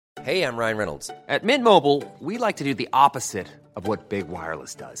Hey, I'm Ryan Reynolds. At Mint Mobile, we like to do the opposite of what Big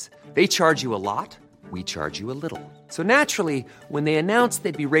Wireless does. They charge you a lot, we charge you a little. So naturally, when they announced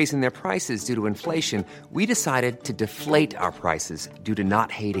they'd be raising their prices due to inflation, we decided to deflate our prices due to not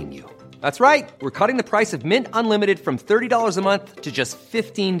hating you. That's right. We're cutting the price of Mint Unlimited from $30 a month to just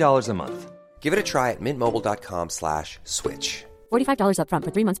 $15 a month. Give it a try at mintmobile.com/switch. $45 up front for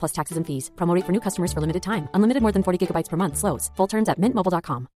 3 months plus taxes and fees. Promo rate for new customers for limited time. Unlimited more than 40 gigabytes per month. Slows full terms at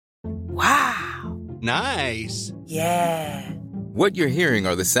mintmobile.com. Wow. Nice. Yeah. What you're hearing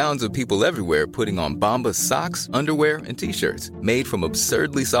are the sounds of people everywhere putting on Bombas socks, underwear, and T-shirts made from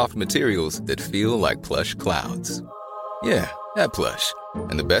absurdly soft materials that feel like plush clouds. Yeah, that plush.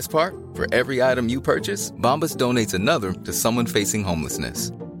 And the best part? For every item you purchase, Bombas donates another to someone facing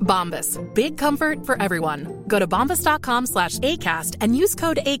homelessness. Bombas. Big comfort for everyone. Go to bombas.com/ACAST and use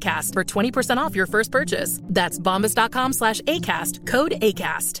code ACAST for 20% off your first purchase. That's bombas.com/ACAST. Code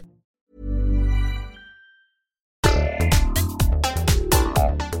ACAST.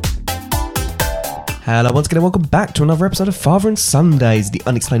 Hello, once again, welcome back to another episode of Father and Sundays, the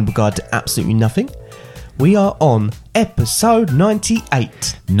unexplainable guide to absolutely nothing. We are on episode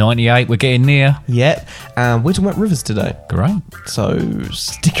 98. 98, we're getting near. Yep, and we're talking about rivers today. Great. So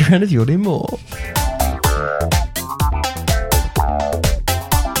stick around if you want to hear more.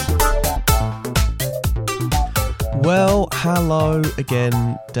 Well, hello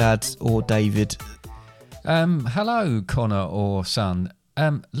again, Dad or David. Hello, Connor or son.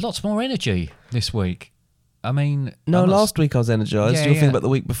 Lots more energy this week. I mean... No, last week I was energised. You're thinking about the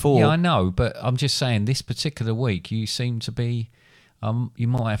week before. Yeah, I know, but I'm just saying this particular week you seem to be... you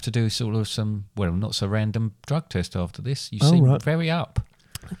might have to do sort of some, well, not so random drug test after this. You seem very up.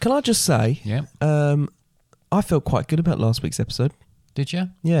 Can I just say... Yeah. I felt quite good about last week's episode. Did you?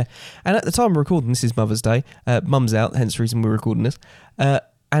 Yeah. And at the time we're recording, this is Mother's Day. Mum's out, hence the reason we're recording this.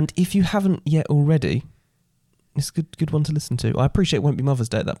 And if you haven't yet already... It's a good one to listen to. I appreciate it won't be Mother's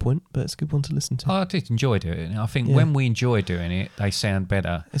Day at that point, but it's a good one to listen to. I did enjoy doing it. I think when we enjoy doing it, they sound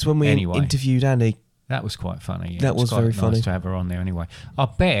better. It's when we interviewed Annie. That was quite funny. Yeah. That was very funny. Nice to have her on there anyway. I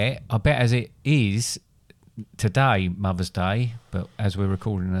bet as it is today, Mother's Day, but as we're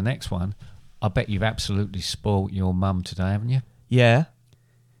recording the next one, I bet you've absolutely spoilt your mum today, haven't you? Yeah.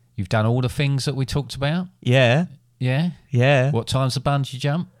 You've done all the things that we talked about? Yeah. Yeah? Yeah. What time's the bungee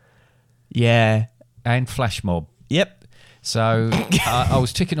jump? Yeah. And flash mob. Yep. So I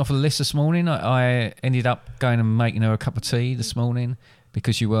was ticking off a list this morning. I ended up going and making her a cup of tea this morning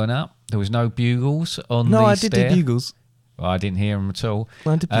because you weren't up. There was no bugles on the stair. No, I did do bugles. Well, I didn't hear them at all.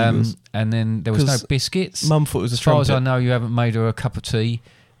 I did bugles. And then there was no biscuits. Mum thought it was a trumpet. As far as I know, you haven't made her a cup of tea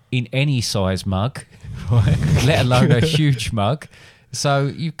in any size mug, right? Let alone a huge mug. So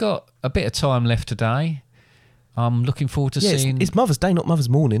you've got a bit of time left today. I'm looking forward to seeing... It's Mother's Day, not Mother's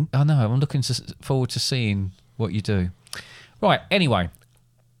Morning. I know. I'm looking forward to seeing what you do. Right. Anyway.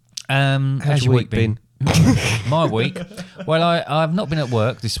 How's your week been? My week? Well, I've not been at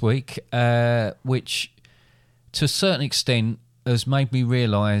work this week, which to a certain extent has made me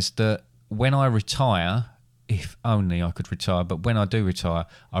realise that when I retire, if only I could retire, but when I do retire,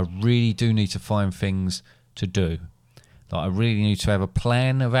 I really do need to find things to do. Like I really need to have a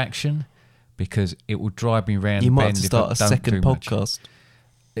plan of action, because it will drive me round. You might have to start a second podcast.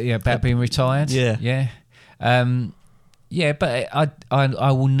 Yeah, about being retired. Yeah, yeah, yeah. But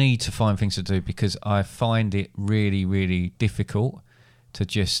I will need to find things to do because I find it really, really difficult to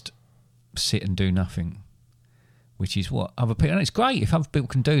just sit and do nothing, which is what other people. And it's great if other people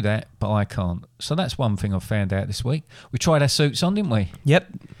can do that, but I can't. So that's one thing I found out this week. We tried our suits on, didn't we? Yep.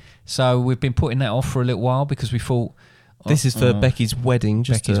 So we've been putting that off for a little while because we thought. This is for Becky's wedding,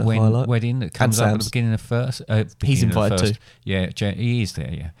 just Becky's to highlight. wedding that comes up at the beginning of first. He's invited too. Yeah, he is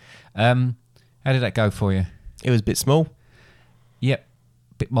there, yeah. How did that go for you? It was a bit small. Yep.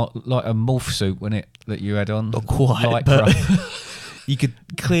 Bit more like a morph suit, wasn't it, that you had on? Not quite, but you could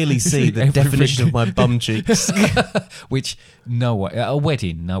clearly see the definition of my bum cheeks. Which, no one, at a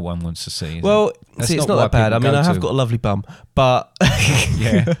wedding, no one wants to see. Well, see, it's not that bad. I mean, I have got a lovely bum, but...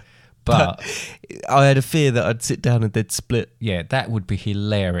 yeah. But I had a fear that I'd sit down and they'd split. Yeah, that would be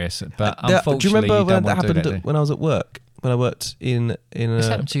hilarious. But unfortunately, do you remember when that happened that, when I was at work? When I worked in it's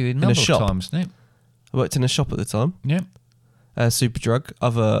happened to you a number of times, isn't it? I worked in a shop at the time. Yep. Superdrug.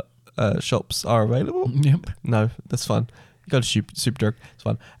 Other shops are available. Yep. No, that's fine. You go to Superdrug. It's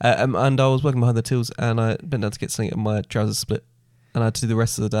fine. And I was working behind the tills, and I bent down to get something, and my trousers split, and I had to do the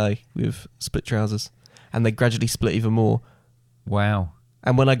rest of the day with split trousers, and they gradually split even more. Wow.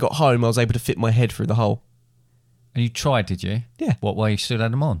 And when I got home, I was able to fit my head through the hole. And you tried, did you? Yeah. What way you still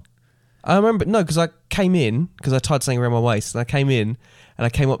had them on? I remember, no, because I came in, because I tied something around my waist, and I came in, and I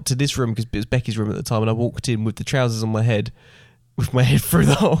came up to this room, because it was Becky's room at the time, and I walked in with the trousers on my head, with my head through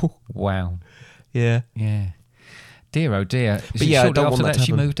the hole. Wow. Yeah. Yeah. Dear, oh dear. But yeah, I shortly don't after want that to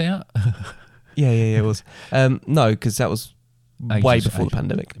she happen. moved out? Yeah, it was. No, because that was way Ages, before the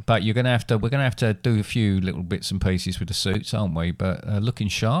pandemic. But we're gonna have to do a few little bits and pieces with the suits, aren't we? But looking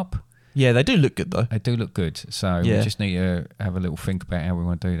sharp. Yeah, they do look good, though. They do look good. So Yeah. we just need to have a little think about how we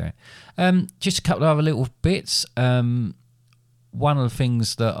want to do that. Just a couple of other little bits. One of the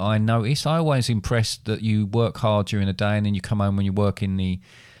things that I noticed, I always impressed that you work hard during the day and then you come home when you work in the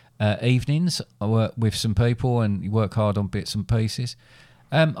evenings. I work with some people and you work hard on bits and pieces.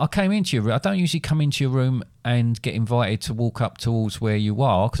 I came into your room. I don't usually come into your room and get invited to walk up towards where you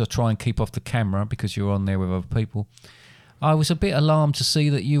are because I try and keep off the camera because you're on there with other people. I was a bit alarmed to see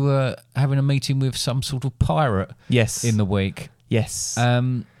that you were having a meeting with some sort of pirate Yes. in the week. Yes.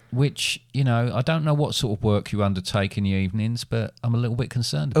 Which, I don't know what sort of work you undertake in the evenings, but I'm a little bit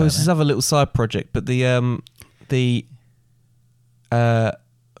concerned about It's this that. other little side project, but we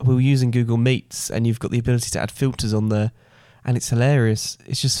were using Google Meets, and you've got the ability to add filters on there, and it's hilarious.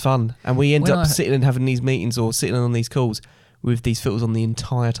 It's just fun, and we end up sitting and having these meetings or sitting on these calls with these filters on the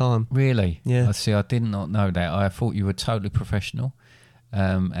entire time. Really? Yeah. I see. I did not know that. I thought you were totally professional,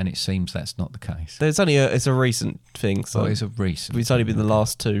 and it seems that's not the case. It's a recent thing, so It's a recent. it's only been the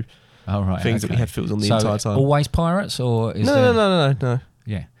last two All right. things that we okay. had filters on the So entire time. Always pirates, or is there? No.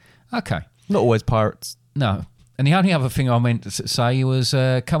 Yeah. Okay. Not always pirates. No. And the only other thing I meant to say was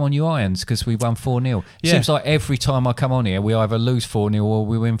come on you Irons, because we won 4-0. Yeah. Seems like every time I come on here, we either lose 4-0 or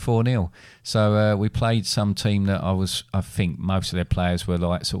we win 4-0. So we played some team that I think most of their players were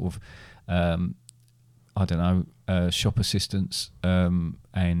like sort of, I don't know, shop assistants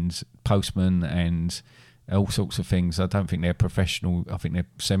and postmen and all sorts of things. I don't think they're professional. I think they're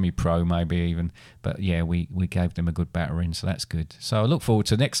semi-pro maybe even. But yeah, we gave them a good battering, so that's good. So I look forward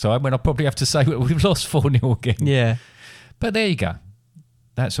to next time when I'll probably have to say we've lost 4-0 again. Yeah. But there you go.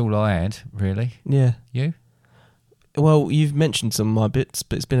 That's all I had, really. Yeah. You? Well, you've mentioned some of my bits,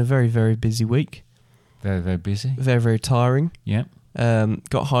 but it's been a very, very busy week. Very, very busy. Very, very tiring. Yeah.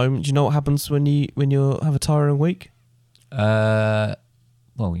 Got home. Do you know what happens when you have a tiring week? Well,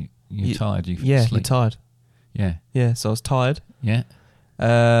 you're tired. You Yeah, sleep. you're tired. Yeah. Yeah, so I was tired. Yeah.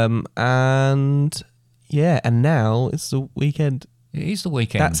 And now it's the weekend. It is the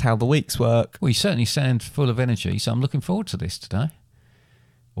weekend. That's how the weeks work. Well, you certainly sound full of energy, so I'm looking forward to this today.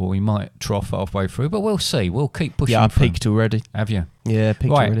 Or we might trough halfway through, but we'll see. We'll keep pushing Yeah, I through. peaked already. Have you? Yeah,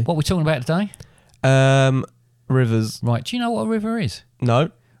 peaked Right, already. what are we talking about today? Rivers. Right, do you know what a river is?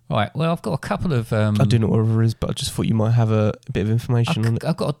 No, Right, well, I've got a couple of... I do know what a river is, but I just thought you might have a bit of information on it.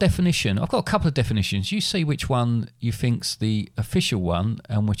 I've got a definition. I've got a couple of definitions. You see which one you think's the official one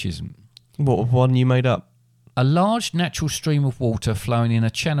and which isn't. What one you made up? A large natural stream of water flowing in a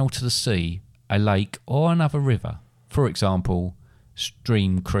channel to the sea, a lake or another river. For example,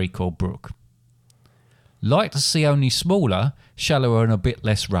 stream, creek or brook. Like the sea, only smaller, shallower and a bit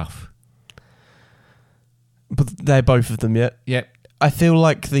less rough. But they're both of them, yeah. Yep. I feel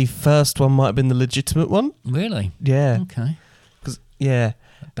like the first one might have been the legitimate one. Really? Yeah. Okay. Yeah.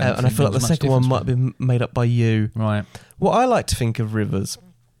 Don't And I think feel like the there's much second one difference might have been made up by you. Right. What I like to think of rivers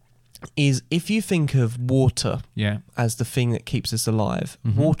is if you think of water Yeah. as the thing that keeps us alive,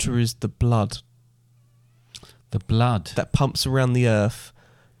 Mhm. water is the blood The blood. that pumps around the earth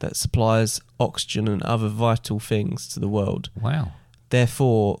that supplies oxygen and other vital things to the world. Wow.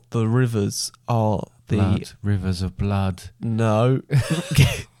 Therefore, the rivers are the... Blood. Rivers of blood. No.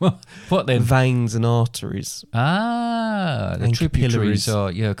 What then? Veins and arteries. Ah, the And tributaries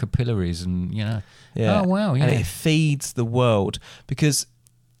capillaries. are capillaries and Yeah. Oh wow, yeah. And it feeds the world. Because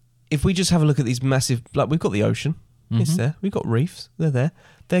if we just have a look at these massive... Like, we've got the ocean. It's Mhm. there. We've got reefs. They're there.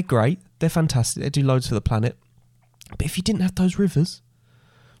 They're great. They're fantastic. They do loads for the planet. But if you didn't have those rivers,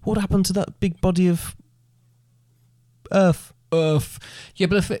 what would happen to that big body of Earth? Yeah,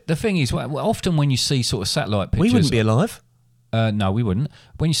 but the thing is, often when you see sort of satellite pictures, We wouldn't be alive. No, we wouldn't.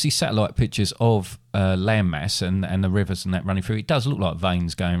 When you see satellite pictures of landmass and the rivers and that running through, it does look like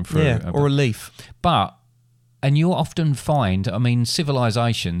veins going through. Yeah, or a leaf. And you often find, I mean,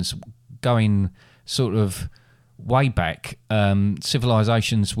 civilizations going sort of way back,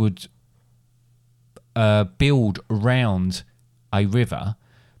 civilizations would build around a river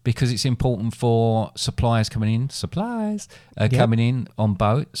because it's important for supplies coming in. Coming in on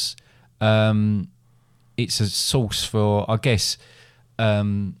boats. It's a source for, I guess,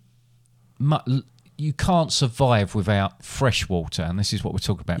 you can't survive without fresh water, and this is what we're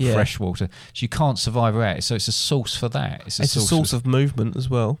talking about, fresh water. So you can't survive without it. So it's a source for that. It's a source of movement as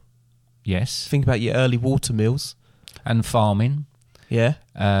well. Yes. Think about your early water mills. And farming, Yeah.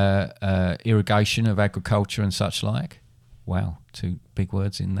 irrigation of agriculture and such like. Wow, 2 big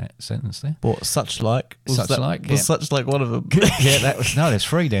words in that sentence there. What such like? Was Such like, Was yeah. such like one of them? Yeah, that was there's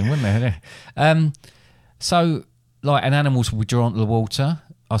 3 then, wasn't there? So, like, and animals will be drawn to the water.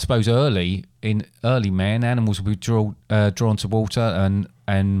 I suppose early man, animals will be drawn to water,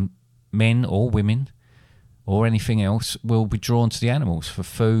 and men or women or anything else will be drawn to the animals for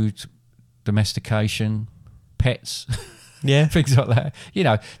food, domestication, pets, Yeah. things like that. You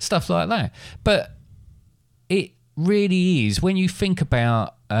know, stuff like that. But it really is when you think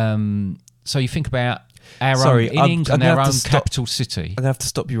about. So you think about our Sorry, own in I'm England, gonna our have own to stop. capital city. I'm going to have to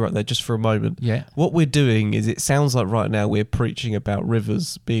stop you right there just for a moment. Yeah. What we're doing is, it sounds like right now we're preaching about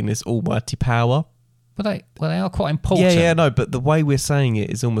rivers being this almighty power. But they are quite important. Yeah, no, but the way we're saying it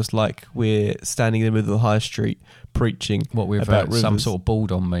is almost like we're standing in the middle of the high street preaching What with about rivers. some sort of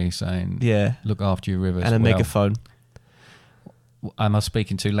board on me saying, Yeah. look after your rivers. And a Well, megaphone. Am I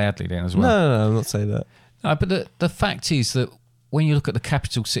speaking too loudly then as No, well? no, I'm not saying that. No, but the fact is that when you look at the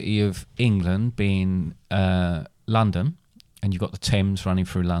capital city of England being London, and you've got the Thames running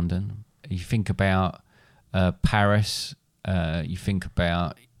through London, you think about Paris, you think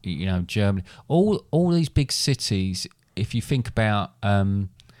about Germany, all these big cities. If you think about Can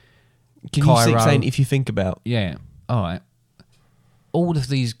Cairo, you saying if you think about? yeah, all right, all of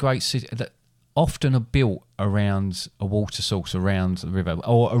these great cities that often are built around a water source around the river,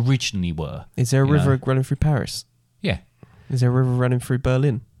 or originally were. Is there a you river know. running through Paris? Yeah, Is there a river running through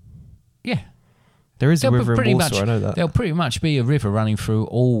Berlin? yeah. There is a There'll river in pretty Warsaw, much- I know that. There'll pretty much be a river running through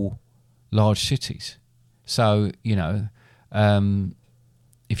all large cities. So,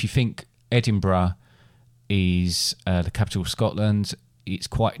 if you think Edinburgh is the capital of Scotland, it's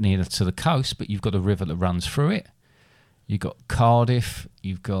quite near to the coast, but you've got a river that runs through it. You've got Cardiff.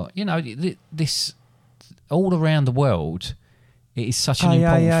 You've got, this all around the world. It is such an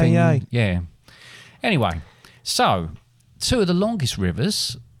important thing. aye. Yeah. Anyway, so 2 of the longest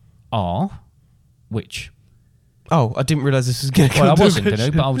rivers are which? Oh, I didn't realise this was going to come Well, I to a wasn't going to,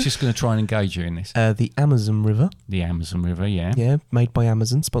 question. but I was just going to try and engage you in this. The Amazon River. The Amazon River, yeah. Yeah, made by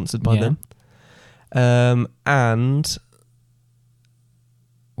Amazon, sponsored by Yeah. them. And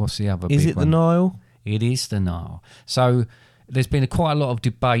What's the other is big it the one? Nile? It is the Nile. So there's been quite a lot of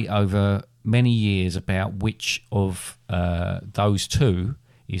debate over many years about which of those 2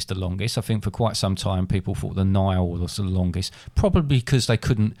 is the longest. I think for quite some time people thought the Nile was the longest, probably because they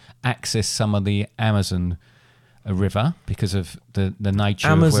couldn't access some of the Amazon River because of the nature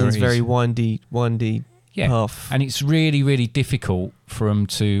of where Amazon's it is. very windy path. And it's really, really difficult for them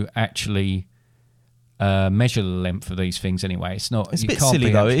to actually measure the length of these things anyway. It's not. It's a you bit can't silly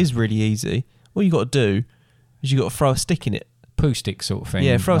be though. It actually- is really easy. All you got to do is you got to throw a stick in it. poo stick sort of thing.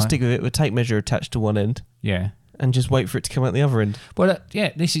 Yeah, throw a right? stick with it with a tape measure attached to one end, Yeah. and just wait for it to come out the other end. Well,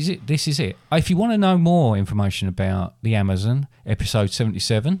 yeah, this is it. This is it. If you want to know more information about the Amazon, episode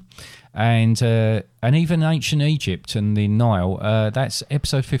 77, and even ancient Egypt and the Nile, that's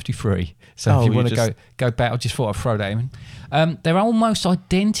episode 53. So Oh, if you you want to just- go back, I just thought I'd throw that in. They're almost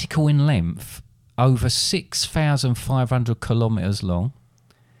identical in length, over 6,500 kilometres long.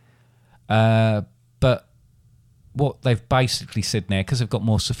 But what they've basically said now, because they've got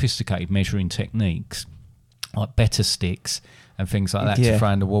more sophisticated measuring techniques, like better sticks and things like that Yeah. to throw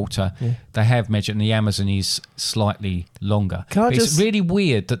in the water, they have measured, and the Amazon is slightly longer. Can I But it's just- really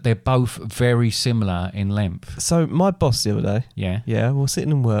weird that they're both very similar in length. So my boss the other day, Yeah, we're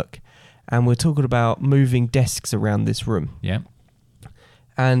sitting in work, and we're talking about moving desks around this room. yeah.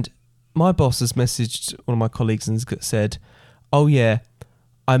 And my boss has messaged one of my colleagues and has said, "Oh yeah,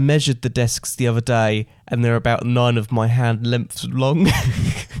 I measured the desks the other day, and they're about 9 of my hand lengths long."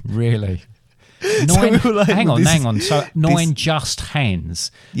 Really? So we were like, hang on. this is- So 9 just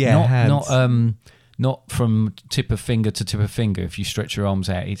hands. Yeah, not, hands. Not from tip of finger to tip of finger. If you stretch your arms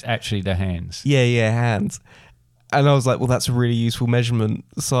out, it's actually the hands. Yeah, hands. And I was like, well, that's a really useful measurement.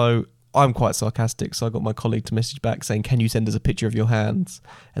 So I'm quite sarcastic. So I got my colleague to message back saying, can you send us a picture of your hands?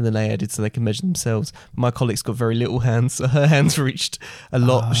 And then they added so they can measure themselves. My colleague's got very little hands. So her hands reached a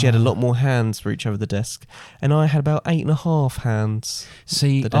lot. She had a lot more hands reach over the desk. And I had about 8.5 hands.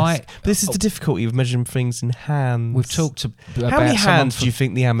 See, The desk. But this is the difficulty of measuring things in hands. We've talked about How many someone hands do you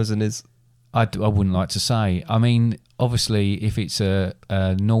think the Amazon is? I wouldn't like to say. I mean, obviously, if it's a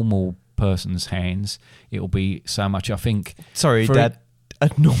normal person's hands, it'll be so much. I think. Sorry, for Dad. A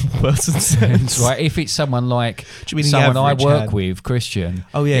normal person's hands. Right. If it's someone like Do you mean the someone I average work hand? with, Christian,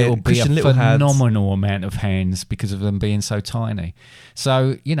 Oh, yeah, it'll be Christian a little hands. phenomenal amount of hands because of them being so tiny.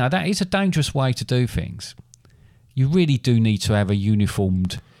 So, that is a dangerous way to do things. You really do need to have a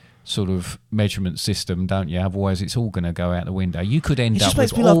uniformed sort of measurement system, don't you? Otherwise, it's all going to go out the window. You could end It up just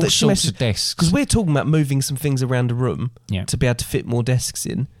makes with me love all that she sorts of messes- desks. Because we're talking about moving some things around the room Yeah. to be able to fit more desks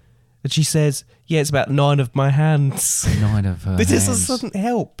in. And she says, yeah, it's about 9 of my hands. 9 of her But this hands. doesn't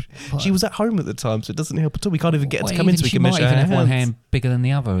help. What? She was at home at the time, so it doesn't help at all. We can't even get her to Well, come in even so we she can might measure even her have one hands. hand bigger than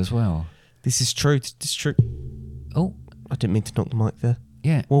the other as well. This is true. It's true. Oh, I didn't mean to knock the mic there.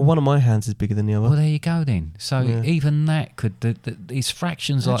 yeah. Well, one of my hands is bigger than the other. Well, there you go then. So Yeah. even that could... These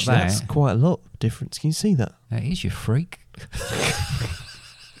fractions Actually, like that's that... quite a lot of difference. Can you see that? That is your freak.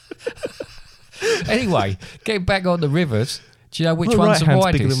 Anyway, getting back on the rivers, do you know which my one's right the hand's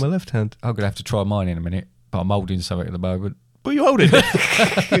widest? bigger than my left hand. I'm going to have to try mine in a minute, but I'm holding something at the moment. What are you holding?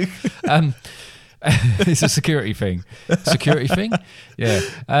 It's a security thing. Security thing? Yeah.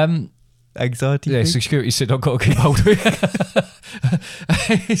 Anxiety. Yeah, thing? security said I've got to keep hold of it.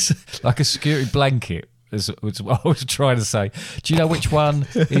 It's like a security blanket, is what I was trying to say. Do you know which one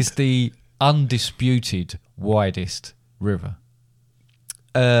is the undisputed widest river?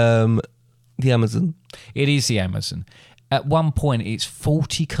 The Amazon. It is the Amazon. At one point, it's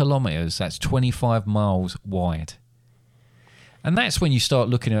 40 kilometres. That's 25 miles wide. And that's when you start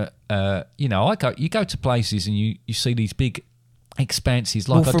looking at, you go to places and you see these big expanses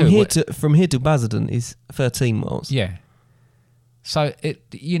like I from do. from here to Basildon is 13 miles. Yeah. So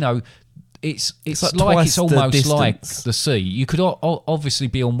it's like like twice it's the almost like distance. the sea. You could obviously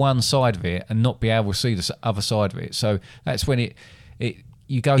be on one side of it and not be able to see the other side of it. So that's when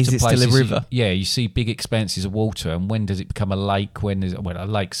you go Is to it still a places. river? You see big expanses of water, and when does it become a lake? When is a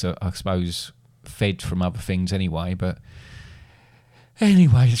lake's I suppose fed from other things anyway. But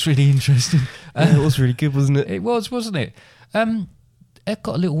anyway, it's really interesting. Yeah, it was really good, wasn't it? It was, wasn't it? I've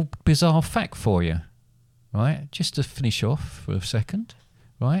got a little bizarre fact for you, right? Just to finish off for a second,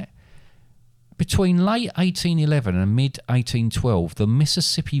 right? Between late 1811 and mid 1812, the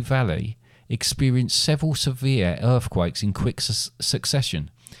Mississippi Valley experienced several severe earthquakes in quick succession.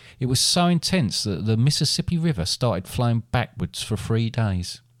 It was so intense that the Mississippi River started flowing backwards for 3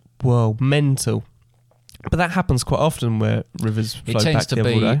 days. Well, mental. But that happens quite often where rivers flow It tends back to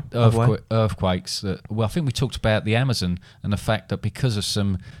the other way. be earthquakes. I think we talked about the Amazon and the fact that because of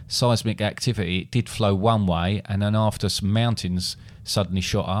some seismic activity, it did flow one way, and then after some mountains suddenly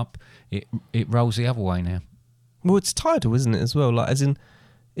shot up, it rolls the other way now. Well, it's tidal, isn't it, as well? Like, as in,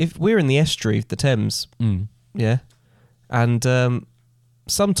 if we're in the estuary of the Thames, yeah, and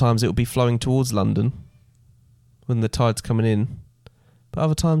sometimes it will be flowing towards London when the tide's coming in, but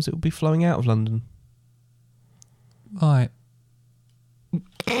other times it will be flowing out of London. Right.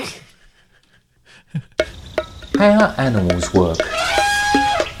 How animals work.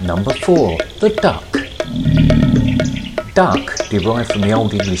 Number 4. The duck. Duck, derived from the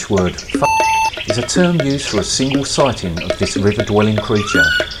Old English word is a term used for a single sighting of this river-dwelling creature.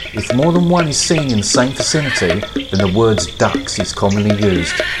 If more than one is seen in the same vicinity, then the words ducks is commonly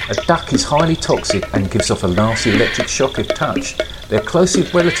used. A duck is highly toxic and gives off a nasty electric shock if touched. Their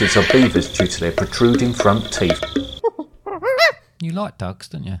closest relatives are beavers due to their protruding front teeth. You like ducks,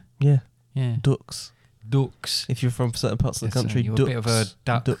 don't you? Yeah. Yeah. Ducks. Ducks. If you're from certain parts of the Yes, country, you're a ducks. bit of a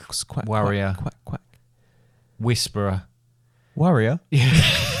duck ducks, quack, warrior. Quack, quack, quack. Whisperer. Warrior?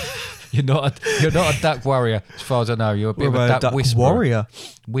 You're not a duck warrior, as far as I know. You're a bit of What a about duck a whisperer. warrior?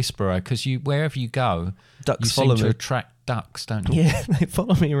 Whisperer, because wherever you go, Ducks you seem follow to me. attract ducks, don't you? Yeah, they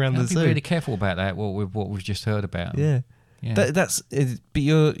follow me around the Be zoo. really careful about that. What we've just heard about. Yeah. Yeah. But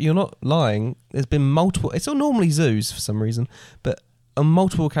you're not lying. There's been multiple. It's all normally zoos for some reason, but on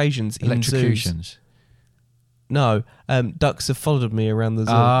multiple occasions in zoos. Electrocutions. No, ducks have followed me around the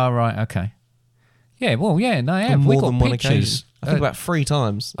zoo Ah, right, okay. Yeah, well, yeah, they on have. more We've got than one pictures. occasion. I think about 3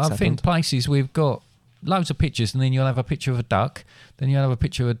 times. I it's think happened. places we've got loads of pictures, and then you'll have a picture of a duck, then you'll have a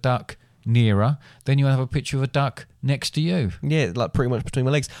picture of a duck nearer, then you'll have a picture of a duck next to you. Yeah, like pretty much between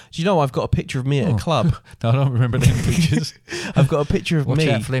my legs. Do you know I've got a picture of me at Oh. a club? No, I don't remember them pictures. I've got a picture of Watch me.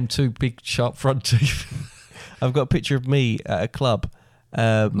 out for them 2 big sharp front teeth. I've got a picture of me at a club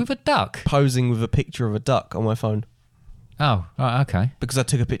With a duck? posing with a picture of a duck on my phone Oh, right, okay. because I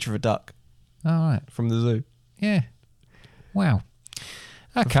took a picture of a duck All right. from the zoo. Yeah. Wow.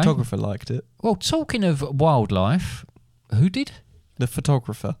 The Okay. photographer liked it. Well, talking of wildlife, who did? The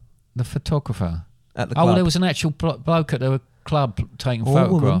photographer The photographer. at the club. Oh, there was an actual bloke at the club taking Or a woman.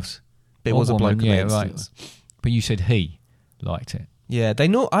 photographs. It Or was a woman, bloke in yeah, the right. instance. But you said he liked it. Yeah,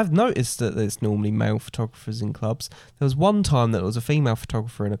 I've noticed that there's normally male photographers in clubs. There was one time that there was a female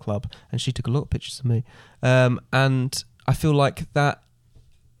photographer in a club, and she took a lot of pictures of me. And I feel like that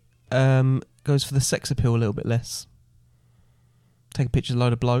goes for the sex appeal a little bit less. Take a picture of a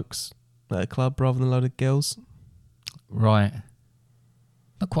load of blokes at a club rather than a load of girls. Right.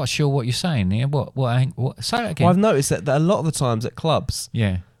 Not quite sure what you're saying here. What? Say that again. Well, I've noticed that a lot of the times at clubs,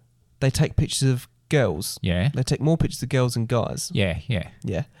 Yeah. they take pictures of girls. Yeah. They take more pictures of girls than guys. Yeah.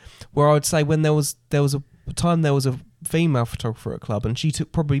 Yeah. Where I would say when there was a time there was a female photographer at a club and she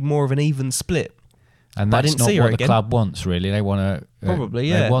took probably more of an even split. And But I that's didn't not see her what the again. club wants, really. They want to... Probably,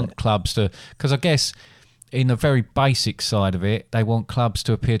 yeah. They want clubs to... Because I guess in the very basic side of it, they want clubs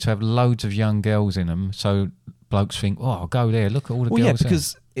to appear to have loads of young girls in them. So blokes think, oh, I'll go there. Look at all the Well, girls yeah,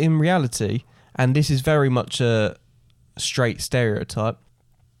 because in reality, and this is very much a straight stereotype,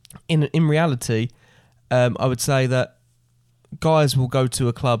 in reality, I would say that guys will go to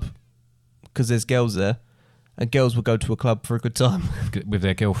a club because there's girls there, and girls will go to a club for a good time. there. With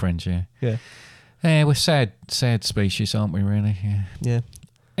their girlfriends, yeah. Yeah. Yeah, we're sad species, aren't we, really? Yeah. Yeah.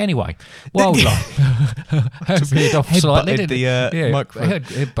 Anyway, wildlife. Veered off slightly, Headbutted didn't the it? microphone.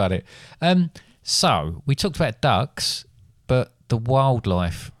 Headbutt it. So, we talked about ducks, but the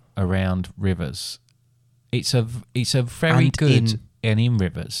wildlife around rivers. It's a very And good... in. And in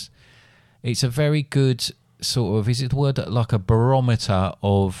rivers. It's a very good sort of... Is it the word like a barometer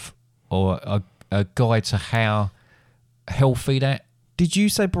of... Or a guide to how healthy that... Did you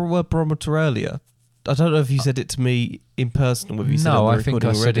say word barometer earlier? I don't know if you said it to me in person or if you said it No, on the I think I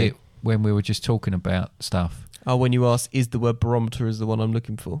recording said already. it when we were just talking about stuff. Oh, when you asked, is the word barometer is the one I'm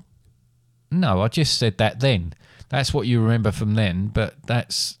looking for? No, I just said that then. That's what you remember from then, but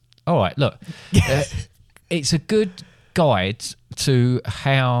that's... All right, look. It's a good guide to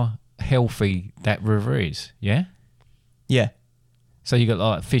how healthy that river is, yeah? Yeah. So you got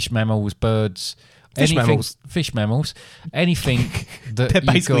like fish mammals, birds... Fish mammals. Fish mammals. Anything that They're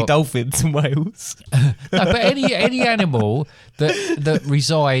you basically got, dolphins and whales. No, but any animal that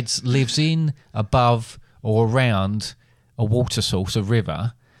resides, lives in, above, or around a water source, a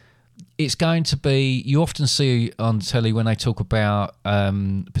river, it's going to be... You often see on telly when they talk about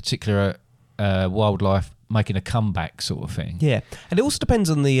particular wildlife making a comeback sort of thing. Yeah, and it also depends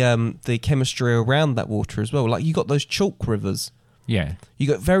on the chemistry around that water as well. Like you got those chalk rivers. Yeah, You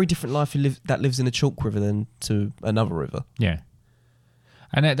got very different life that lives in a chalk river than to another river. yeah.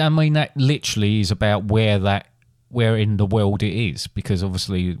 And that literally is about where in the world it is, because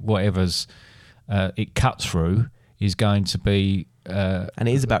obviously whatever's it cuts through is going to be... And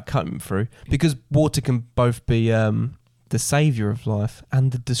it is about cutting through because water can both be the saviour of life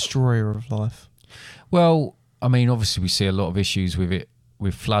and the destroyer of life. Well, I mean, obviously we see a lot of issues with it,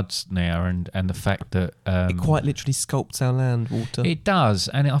 with floods now, and the fact that It quite literally sculpts our land, water. it does,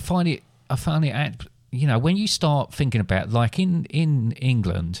 and I find it when you start thinking about, like in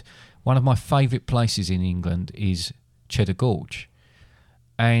England, one of my favourite places in England is Cheddar Gorge,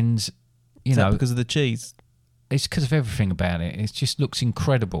 and Is that because of the cheese? it's because of everything about it. It just looks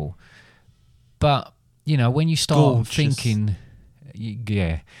incredible, but when you start Gorgeous. thinking,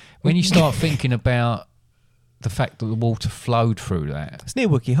 when you start thinking about the fact that the water flowed through that. It's near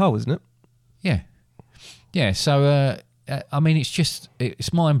Wookey Hole, isn't it? Yeah. Yeah, so, I mean,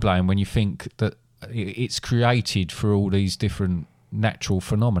 it's mind-blowing when you think that it's created for all these different natural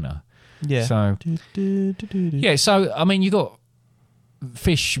phenomena. Yeah. So, yeah, so, I mean, you got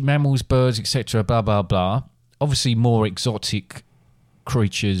fish, mammals, birds, etc., blah, blah, blah. Obviously, more exotic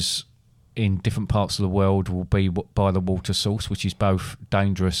creatures in different parts of the world will be by the water source, which is both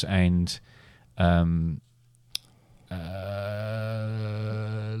dangerous and...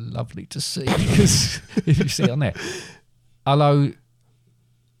 lovely to see, because if you see it on there, although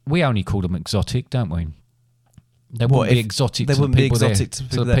we only call them exotic, don't we? They wouldn't be exotic to the people there,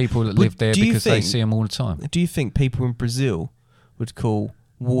 to the people that live there, because they see them all the time. Do you think people in Brazil would call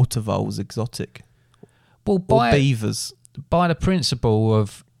water voles exotic? Well, Or beavers? by the principle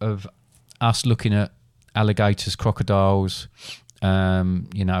of us looking at alligators, crocodiles,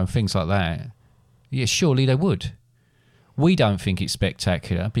 things like that, yeah, surely they would. We don't think it's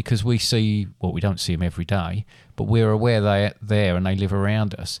spectacular because we don't see them every day, but we're aware they're there and they live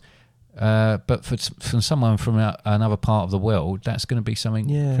around us. But for someone from another part of the world, that's going to be something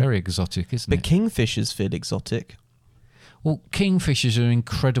very exotic, isn't it? But kingfishers feel exotic. Well, kingfishers are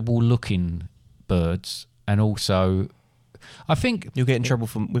incredible looking birds, and also, I think... You'll get in trouble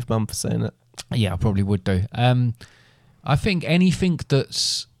with Mum for saying it. Yeah, I probably would do. I think anything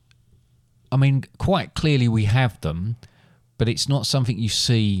that's... I mean, quite clearly we have them, but it's not something you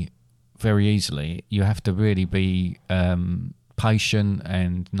see very easily. You have to really be patient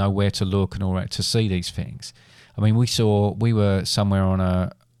and know where to look and all that to see these things. I mean, we were somewhere on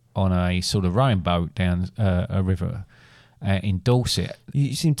a sort of rowing boat down a river in Dorset.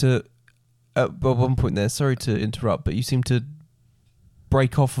 You seem to, at one point there, sorry to interrupt, but you seem to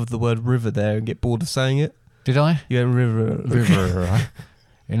break off of the word river there and get bored of saying it. Did I? Yeah, river. River.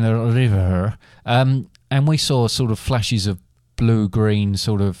 in the river. And we saw sort of flashes of blue-green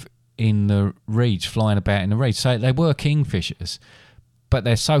sort of in the reeds, flying about in the reeds. So they were kingfishers, but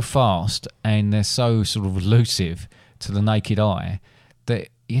they're so fast and they're so sort of elusive to the naked eye that,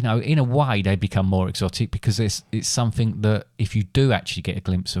 you know, in a way they become more exotic because it's something that if you do actually get a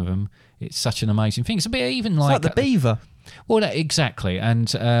glimpse of them, it's such an amazing thing. It's a bit even It's like the beaver. Well, exactly.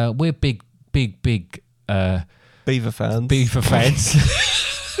 And we're big Beaver fans. beaver fans.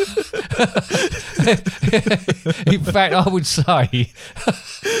 In fact, I would say,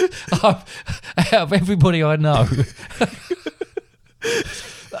 out of everybody I know,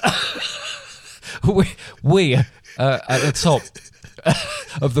 we at the top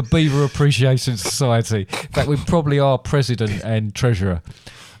of the Beaver Appreciation Society. In fact, we probably are president and treasurer.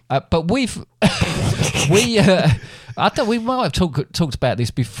 But we might have talked about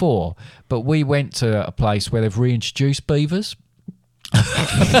this before, but we went to a place where they've reintroduced beavers.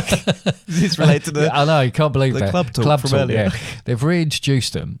 Is this related to the... I know, you can't believe the that. club talk from earlier. Yeah. They've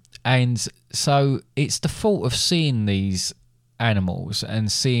reintroduced them. And so it's the fault of seeing these animals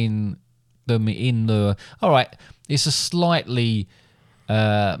and seeing them in the... All right, it's a slightly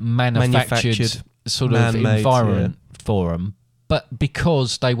manufactured sort of environment for them. But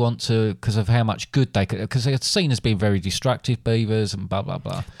because they want to, because of how much good they could... Because they're seen as being very destructive beavers and blah, blah,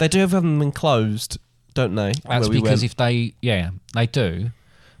 blah. They do have them enclosed, don't they? That's because if they... Yeah, they do.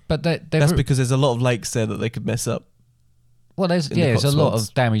 But that's because there's a lot of lakes there that they could mess up. Well, there's a lot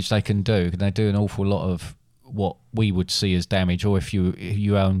of damage they can do. They do an awful lot of what we would see as damage, or if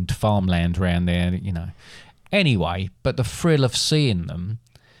you owned farmland around there, you know. Anyway, but the thrill of seeing them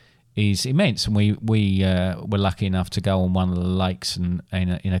is immense, and we were lucky enough to go on one of the lakes in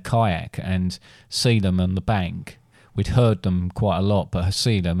a kayak and see them on the bank. We'd heard them quite a lot, but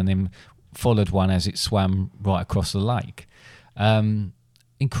see them and then followed one as it swam right across the lake.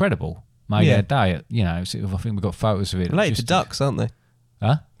 Incredible. Made our day. You know, I think we've got photos of it. Related to ducks, aren't they?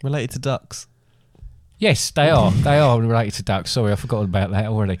 Huh? Related to ducks. Yes, they are. They are related to ducks. Sorry, I forgot about that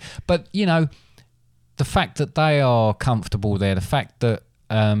already. But, you know, the fact that they are comfortable there, the fact that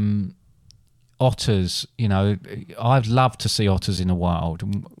otters, you know, I'd love to see otters in the wild.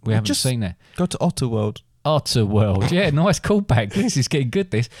 We haven't seen that. Go to Otterworld. Otterworld. Yeah, nice callback. This is getting good,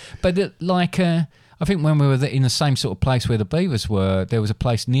 this. But, I think when we were in the same sort of place where the beavers were, there was a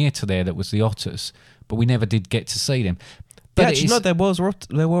place near to there that was the otters, but we never did get to see them. But yeah, actually, no, there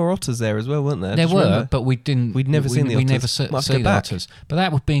were otters there as well, weren't there? There were, but we didn't. We'd never seen the otters. We never see the otters. But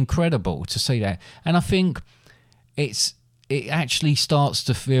that would be incredible to see that. And I think it actually starts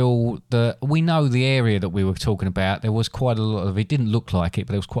to feel that we know the area that we were talking about. There was quite a lot of. It didn't look like it,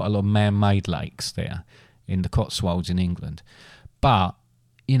 but there was quite a lot of man-made lakes there in the Cotswolds in England. But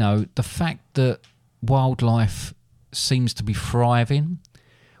you know, the fact that wildlife seems to be thriving.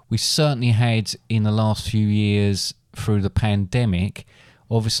 We certainly had in the last few years through the pandemic,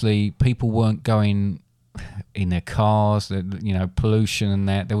 obviously people weren't going in their cars, you know, pollution and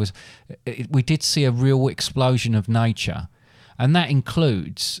that. We did see a real explosion of nature, and that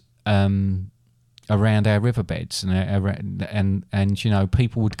includes around our riverbeds and you know,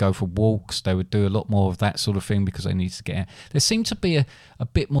 people would go for walks. They would do a lot more of that sort of thing because they needed to get out. There seemed to be a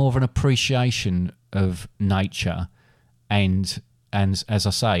bit more of an appreciation of nature and as I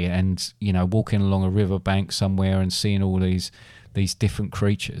say, and you know, walking along a riverbank somewhere and seeing all these different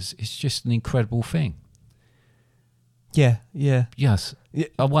creatures, it's just an incredible thing. Yeah. Yes. Yeah.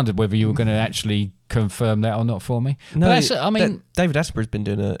 I wondered whether you were going to actually confirm that or not for me. No, but David Attenborough's been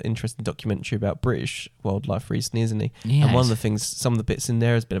doing an interesting documentary about British wildlife recently, isn't he? Yes. And one of the things, some of the bits in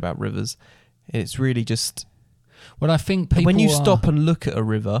there has been about rivers. It's really just... Well, I think people when you stop and look at a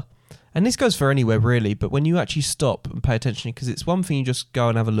river, and this goes for anywhere really, but when you actually stop and pay attention, because it's one thing you just go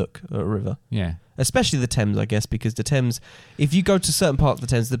and have a look at a river. Yeah. Especially the Thames, I guess, because the Thames, if you go to certain parts of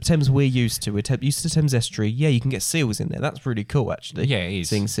the Thames we're used to, used to the Thames estuary, yeah, you can get seals in there. That's really cool, actually. Yeah, it is.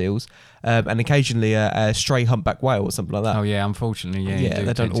 Seeing seals. And occasionally a stray humpback whale or something like that. Oh, yeah, unfortunately, yeah. Yeah,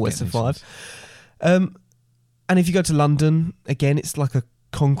 they don't always survive. And if you go to London, again, it's like a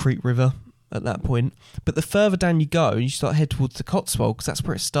concrete river at that point. But the further down you go, you start to head towards the Cotswolds, because that's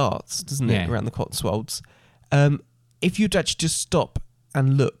where it starts, doesn't it, around the Cotswolds. If you'd actually just stop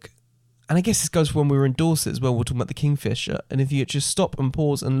and look, and I guess this goes for when we were in Dorset as well, we're talking about the Kingfisher, and if you just stop and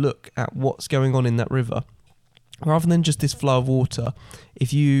pause and look at what's going on in that river, rather than just this flow of water,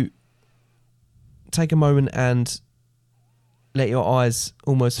 if you take a moment and let your eyes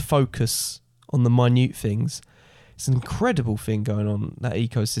almost focus on the minute things, it's an incredible thing going on, that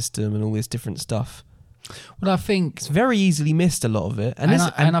ecosystem and all this different stuff. Well, I think It's very easily missed, a lot of it, and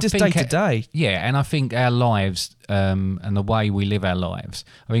I just think day to day. Yeah, and I think our lives and the way we live our lives,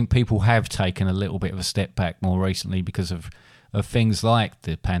 I think people have taken a little bit of a step back more recently because of things like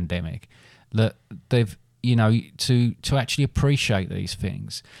the pandemic. That they've, to actually appreciate these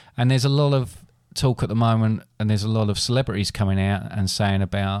things. And there's a lot of talk at the moment, and there's a lot of celebrities coming out and saying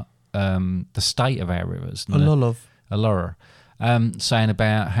about the state of our rivers. A lot. Saying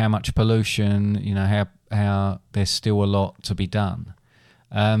about how much pollution, how there's still a lot to be done,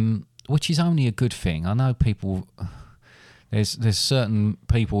 which is only a good thing. I know people. There's certain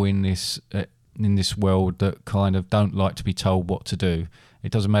people in this world that kind of don't like to be told what to do.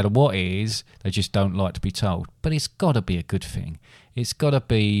 It doesn't matter what it is; they just don't like to be told. But it's got to be a good thing. It's got to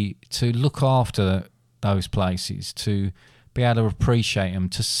be to look after those places, to be able to appreciate them,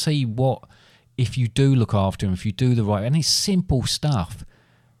 to see what. If you do look after them, if you do the right, and it's simple stuff,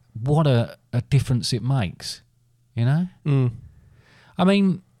 what a difference it makes, Mm. I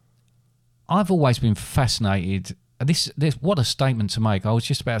mean, I've always been fascinated. This what a statement to make. I was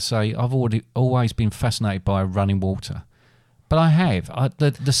just about to say I've always been fascinated by running water, but I have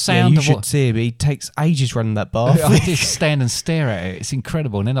the sound of you should see him. He takes ages running that bath. I just stand and stare at it. It's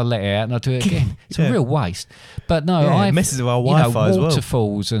incredible, and then I let it out and I do it again. It's a real waste. But no, it messes with our Wi-Fi as well.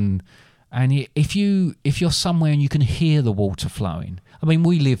 Waterfalls and if you're somewhere and you can hear the water flowing. I mean,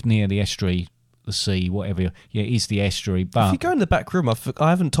 we live near the estuary, the sea, whatever. Yeah, it is the estuary. But if you go in the back room, I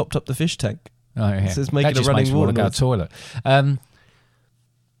haven't topped up the fish tank. Oh yeah, so it's making that just a running makes me water want to go to the toilet.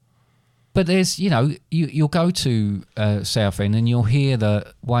 But there's, you'll go to Southend and you'll hear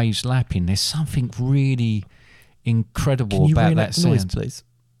the waves lapping. There's something really incredible about that sound. Noise, please?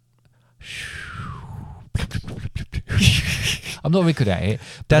 I'm not very good at it.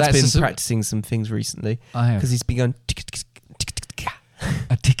 Dad's been practicing some things recently. I have. Because he's been going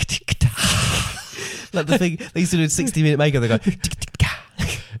like the thing they used to do in 60-minute makeup. They go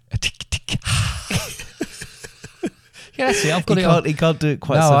yeah, that's it. I've got he can't do it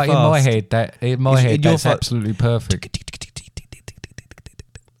quite so fast. In my head, that's absolutely perfect.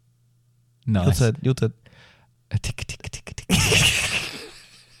 Nice. Your turn.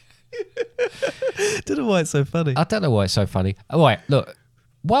 Don't know why it's so funny. I don't know why it's so funny. All right, look,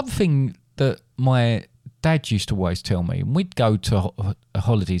 one thing that my dad used to always tell me, and we'd go to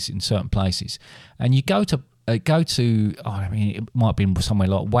holidays in certain places, and you go to it might have been somewhere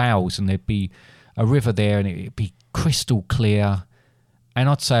like Wales, and there'd be a river there, and it'd be crystal clear, and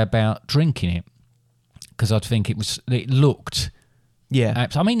I'd say about drinking it, because I'd think it looked. Yeah.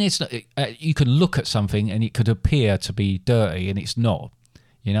 I mean, it's you can look at something and it could appear to be dirty, and it's not.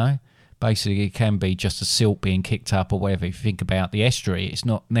 Basically, it can be just a silt being kicked up or whatever. If you think about the estuary, it's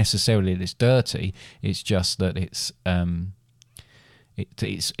not necessarily that it's dirty. It's just that it's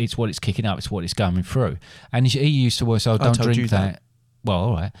what it's kicking up. It's what it's going through. And he used to always say, "Don't drink that." Well,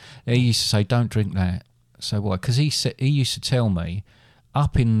 all right. He used to say, "Don't drink that." So why? Because he used to tell me,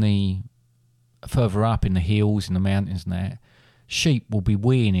 further up in the hills, in the mountains, and that sheep will be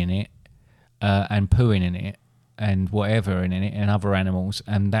weeing in it and pooing in it. And whatever in it, and other animals,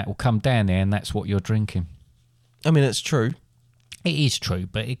 and that will come down there, and that's what you're drinking. I mean, it's true. It is true,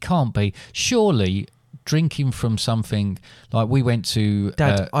 but it can't be. Surely, drinking from something like we went to...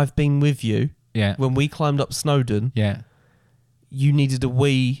 Dad, I've been with you. Yeah. When we climbed up Snowdon, yeah, you needed a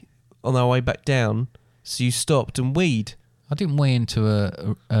wee on our way back down, so you stopped and weed. I didn't wee into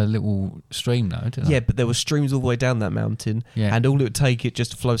a little stream, though, did I? Yeah, but there were streams all the way down that mountain, and all it would take it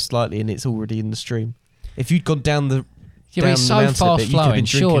just to flow slightly, and it's already in the stream. If you'd gone down the but it's so fast flowing,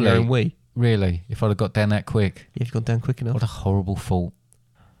 surely. Your own wee. Really? If I'd have got down that quick? Yeah, if you'd gone down quick enough. What a horrible thought.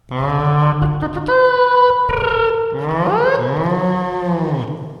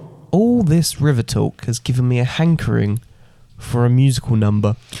 All this river talk has given me a hankering for a musical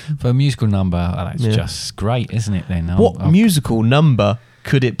number. For a musical number? Oh, that's just great, isn't it, then? What musical number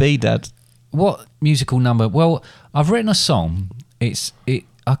could it be, Dad? What musical number? Well, I've written a song. It's a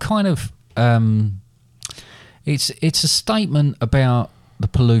statement about the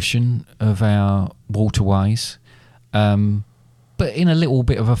pollution of our waterways, but in a little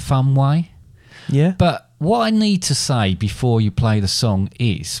bit of a fun way. Yeah. But what I need to say before you play the song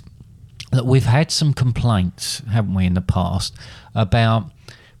is that we've had some complaints, haven't we, in the past, about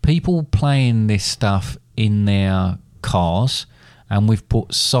people playing this stuff in their cars, and we've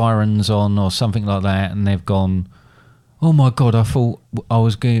put sirens on or something like that, and they've gone, "Oh my God, I thought I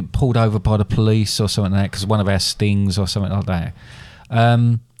was getting pulled over by the police or something like that because one of our stings or something like that."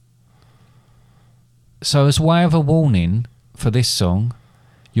 So as way of a warning for this song,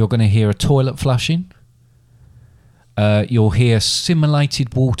 you're going to hear a toilet flushing. You'll hear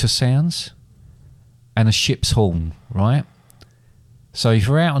simulated water sounds. and a ship's horn, right? So if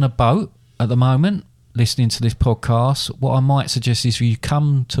you're out on a boat at the moment listening to this podcast, what I might suggest is you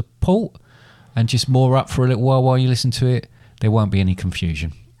come to port and just moor up for a little while you listen to it. There won't be any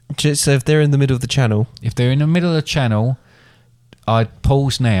confusion. Just so if they're in the middle of the channel. If they're in the middle of the channel, I'd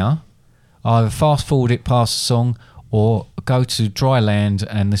pause now, either fast forward it past the song or go to dry land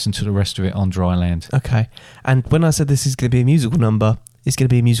and listen to the rest of it on dry land. Okay. And when I said this is going to be a musical number, it's going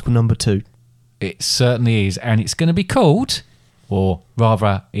to be a musical number 2. It certainly is. And it's going to be called, or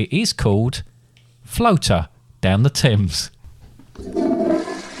rather it is called, Floater Down the Thames.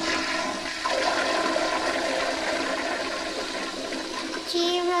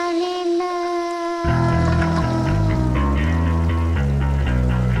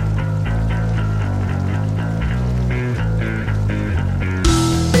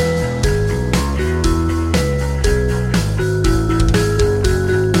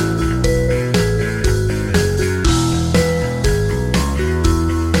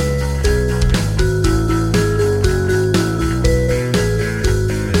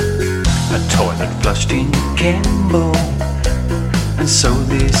 In Campbell, and so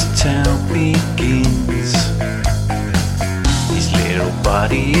this town begins. His little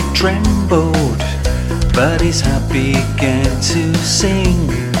body it trembled, but his heart began to sing.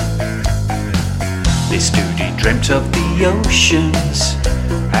 This dude he dreamt of the oceans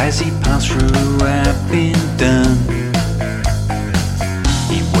as he passed through Abingdon.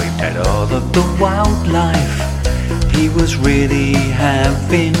 He waved at all of the wildlife, he was really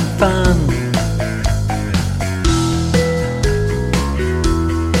having fun.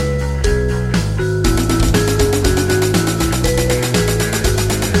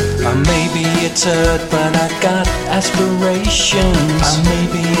 I may be a turd, but I got aspirations. I may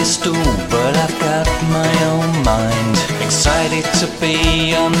be a stool, but I've got my own mind. Excited to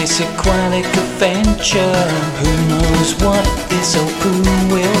be on this aquatic adventure. Who knows what this open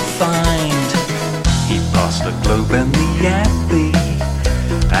will find? He passed the globe and the abbey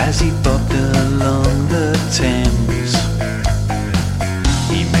as he bobbed along the Thames.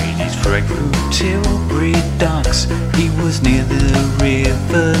 He made his trek through Tilbury docks. He was near the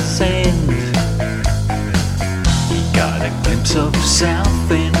river's end. He got a glimpse of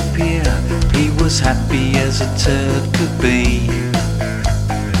Southend Pier. He was happy as a turd could be.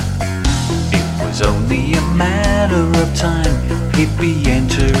 It was only a matter of time. He'd be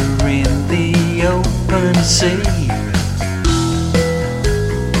entering the open sea.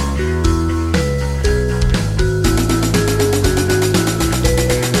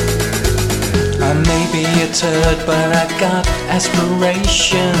 I may be a turd, but I got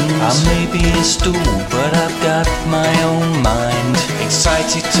aspirations. I may be a stool, but I've got my own mind.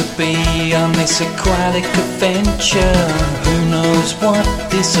 Excited to be on this aquatic adventure. Who knows what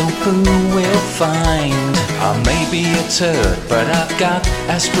this open will find? I may be a turd, but I've got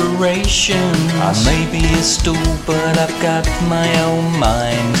aspirations. I may be a stool, but I've got my own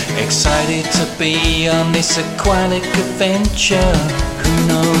mind. Excited to be on this aquatic adventure. Who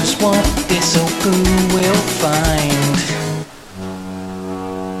knows what this open will find?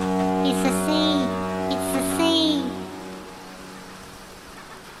 It's the sea, it's the sea.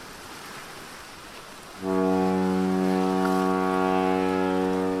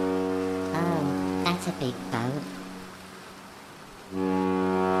 Oh, that's a big boat.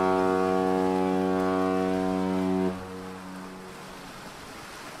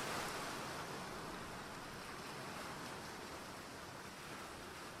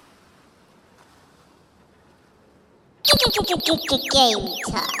 Game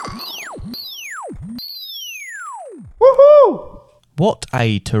time. What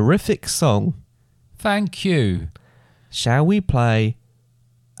a terrific song. Thank you. Shall we play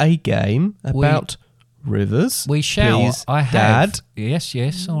a game about rivers? We shall. Please, I have. Dad?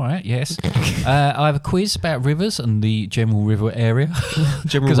 Yes, all right, yes. I have a quiz about rivers and the general river area.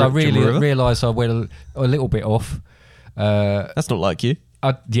 Because I really realised I went a little bit off. That's not like you.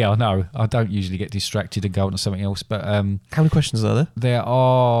 I know. I don't usually get distracted and go on to something else. But how many questions are there? There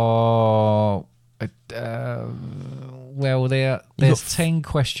are. There's 10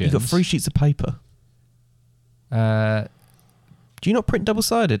 questions. You've got 3 sheets of paper. Do you not print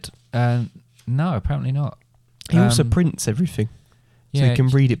double-sided? No, apparently not. He also prints everything, so you can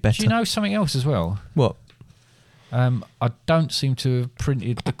read it better. Do you know something else as well? What? I don't seem to have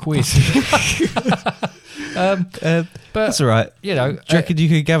printed the quiz. But that's all right. You know, do you reckon you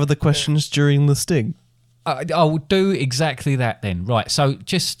could gather the questions during the sting? I'll do exactly that then. Right, so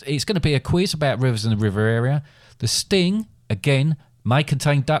it's going to be a quiz about rivers in the river area. The sting, again, may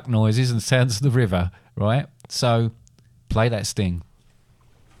contain duck noises and sounds of the river, right? So play that sting.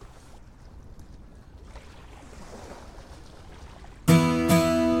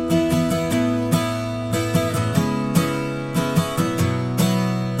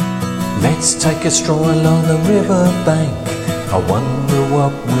 take a stroll along the riverbank. I wonder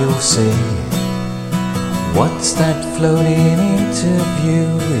what we'll see. What's that floating into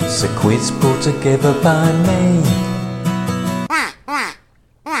view? It's a quiz put together by me.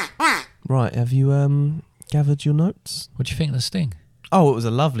 Right, have you gathered your notes? What do you think of the sting? Oh, it was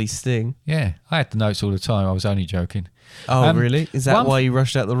a lovely sting. Yeah, I had the notes all the time. I was only joking. Oh, really? Is that why you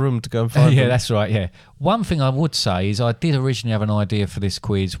rushed out the room to go and find Yeah, them? that's right, yeah. One thing I would say is I did originally have an idea for this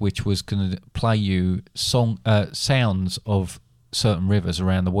quiz, which was going to play you sounds of certain rivers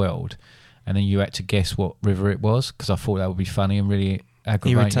around the world, and then you had to guess what river it was, because I thought that would be funny and really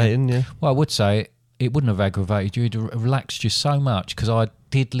aggravating. Irritating, yeah. Well, I would say it wouldn't have aggravated you. It would have relaxed you so much, because I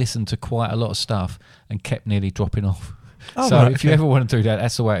did listen to quite a lot of stuff and kept nearly dropping off. Oh, so right, if you ever want to do that,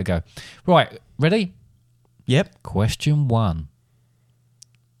 that's the way to go. Right, ready? Yep. Question 1.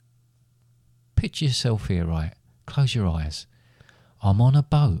 Picture yourself here, right? Close your eyes. I'm on a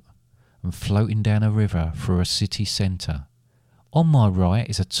boat and floating down a river through a city centre. On my right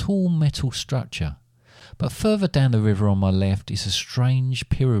is a tall metal structure, but further down the river on my left is a strange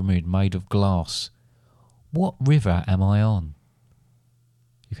pyramid made of glass. What river am I on?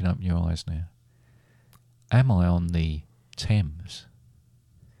 You can open your eyes now. Am I on the Thames?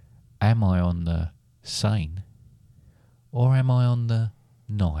 Am I on the Seine? Or am I on the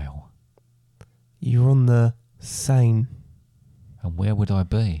Nile? You're on the Seine And where would I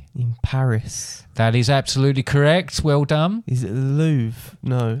be? in Paris. That is absolutely correct. Well done. Is it the Louvre?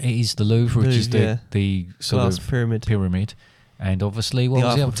 No. It is the Louvre, which is Louvre, the sort Glass of pyramid. And obviously, what The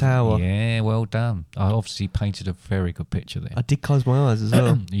was Eiffel other- Tower. Yeah, well done. I obviously painted a very good picture there. I did close my eyes as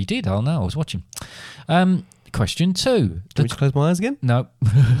well. You did? Oh, no, I was watching. Question 2. Do you close my eyes again? No,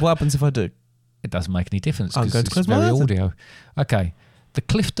 What happens if I do? it doesn't make any difference I'm because going to it's close my very eyes then. audio. Okay. The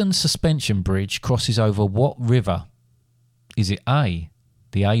Clifton Suspension Bridge crosses over what river? Is it A,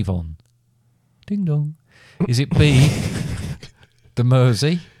 the Avon? Ding dong. Is it B, the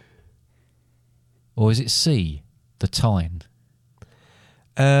Mersey? Or is it C, the Tyne?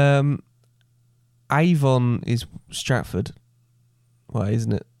 Avon is Stratford. Why,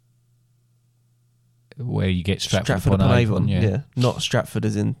 isn't it? Where you get Stratford, upon Avon. Yeah. Not Stratford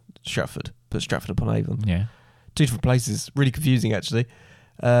as in Stratford, but Stratford upon Avon. Yeah. Two different places. Really confusing, actually.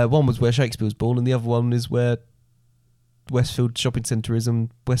 One was where Shakespeare was born, and the other one is where Westfield Shopping Centre is and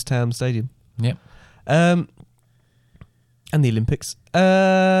West Ham Stadium. Yep. And the Olympics.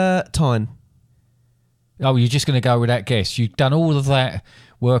 Tyne. Oh, you're just going to go with that guess. You've done all of that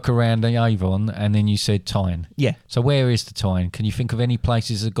work around the Avon, and then you said Tyne. Yeah. So where is the Tyne? Can you think of any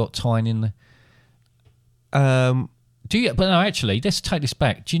places that got Tyne in the... Do you? But no, actually, let's take this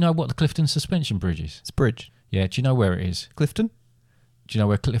back. Do you know what the Clifton Suspension Bridge is? It's a bridge. Yeah. Do you know where it is? Clifton? Do you know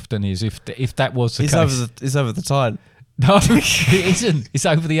where Clifton is? If that was the It's case, it's over the Tyne. no, it isn't. It's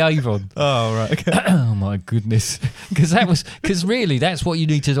over the Avon. Oh, right. Okay. Oh my goodness! Because really, that's what you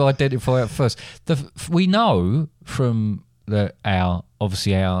need to identify at first. We know from our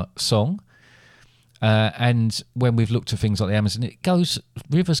song. And when we've looked at things like the Amazon,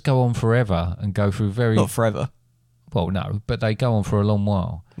 rivers go on forever and go through Not forever. well, no, but they go on for a long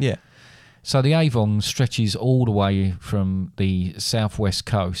while. Yeah. So the Avon stretches all the way from the southwest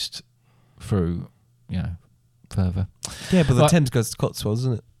coast through, further. Yeah, but the Right. Thames goes to Cotswolds,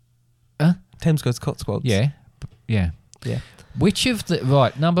 isn't it? Huh? Thames goes to Cotswolds. Yeah. Yeah. Which of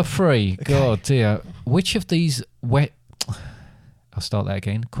the number 3? Okay. God dear. Which of these I'll start that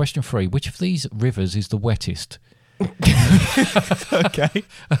again. Question 3. Which of these rivers is the wettest? Okay.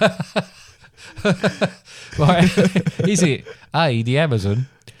 Right. Is it A, the Amazon,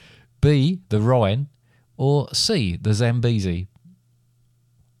 B, the Rhine, or C, the Zambezi?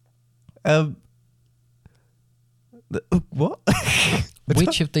 What?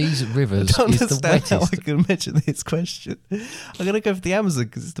 Which of these rivers I don't is the understand how I wettest? can mention this question. I'm going to go for the Amazon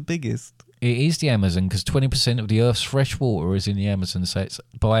because it's the biggest. It is the Amazon because 20% of the Earth's fresh water is in the Amazon. So it's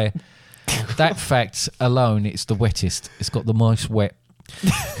by that fact alone, it's the wettest. It's got the most wet.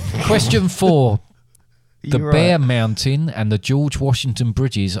 Question 4. The You're Bear right. Mountain and the George Washington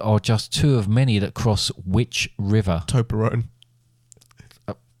bridges are just 2 of many that cross which river? Toblerone.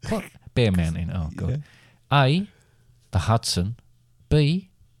 What? Bear Mountain. Oh, God. A, the Hudson.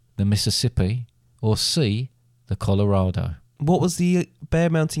 B, the Mississippi. Or C, the Colorado. What was the Bear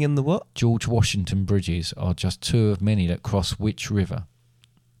Mountain and the what? George Washington bridges are just 2 of many that cross which river?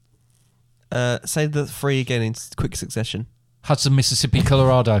 Say the 3 again in quick succession. Hudson, Mississippi,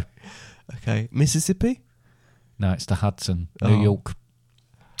 Colorado. Okay. Mississippi? No, it's the Hudson, Oh. New York.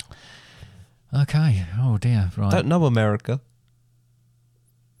 Okay. Oh, dear. Right. Don't know America.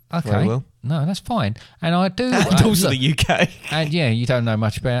 Okay. very well. No, that's fine. And I do... And also the UK. And yeah, you don't know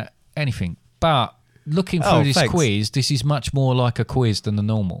much about anything. But looking through Oh, this thanks. quiz, this is much more like a quiz than the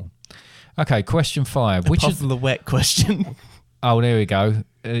normal. Okay, question 5. Which Apart of from the wet question. Oh, there we go.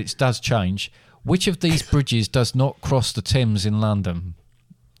 It does change. Which of these bridges does not cross the Thames in London?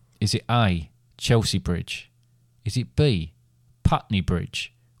 Is it A, Chelsea Bridge? Is it B, Putney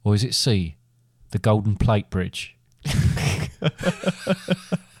Bridge? Or is it C, the Golden Plate Bridge?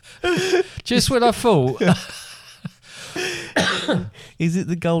 Just when I thought... Is it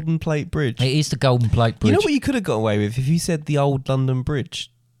the Golden Plate Bridge? It is the Golden Plate Bridge. You know what you could have got away with if you said the old London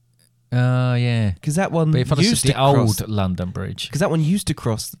Bridge? Yeah. Because that one But if I used said to the old cross. London Bridge, Because that one used to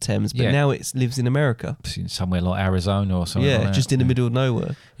cross the Thames, but Yeah. now it lives in America. somewhere like Arizona or something Yeah, like that. just in the middle of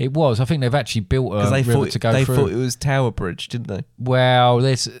nowhere. It was. I think they've actually built a Because they river thought to go they through. thought it was Tower Bridge, didn't they? Well,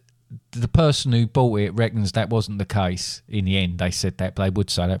 there's the person who bought it reckons that wasn't the case. In the end, they said that, but they would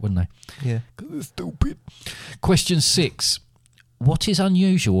say that, wouldn't they? Yeah. Stupid. Question 6. What is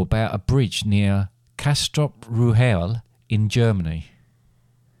unusual about a bridge near Castrop-Rauxel in Germany?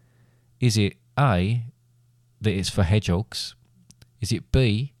 Is it A, that it's for hedgehogs? Is it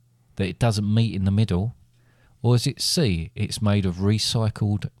B, that it doesn't meet in the middle? Or is it C, it's made of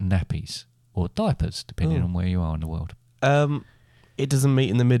recycled nappies or diapers, depending on where you are in the world? It doesn't meet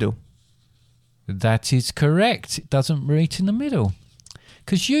in the middle. That is correct. It doesn't meet in the middle.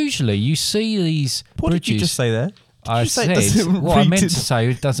 Because usually you see these What bridges... did you just say there? I you say it said doesn't what I meet meant in- to say.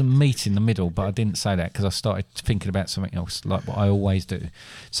 It doesn't meet in the middle, but I didn't say that because I started thinking about something else, like what I always do.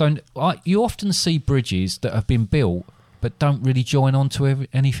 So you often see bridges that have been built but don't really join onto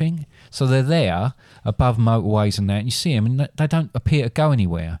anything. So they're there above motorways and that, and you see them, and they don't appear to go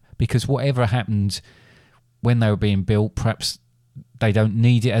anywhere because whatever happened when they were being built, perhaps they don't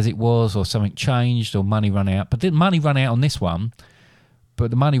need it as it was, or something changed, or money run out. But the money run out on this one. But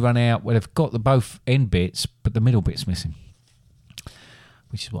the money run out where they've got the both end bits, but the middle bit's missing.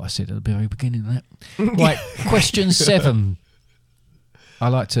 Which is what I said at the very beginning of that. Right, question 7. I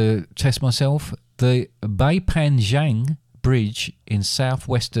like to test myself. The Beipanjiang Bridge in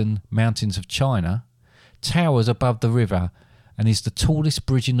southwestern mountains of China towers above the river and is the tallest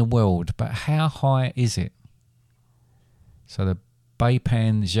bridge in the world. But how high is it? So the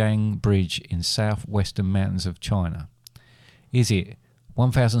Beipanjiang Bridge in southwestern mountains of China. Is it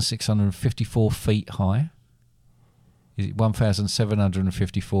 1,654 feet high? Is it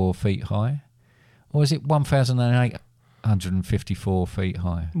 1,754 feet high? Or is it 1,854 feet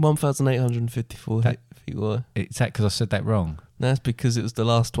high? 1,854 feet wide. Is that because I said that wrong? That's because it was the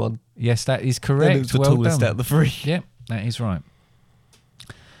last one. Yes, that is correct. And it was the well tallest done. out of the three. Yep, that is right.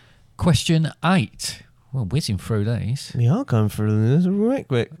 Question 8. Well, whizzing through these. We are going through this right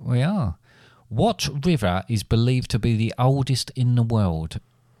quick. We are. What river is believed to be the oldest in the world?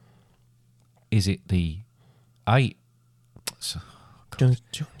 Is it the Do you want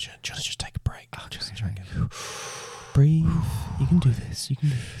to just take a break? Just breathe. You can do this. You can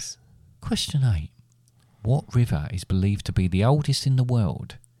do this. Question 8. What river is believed to be the oldest in the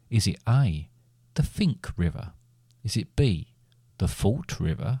world? Is it A, the Fink River? Is it B, the Fort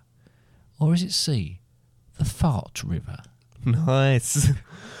River? Or is it C, the Fart River? Nice.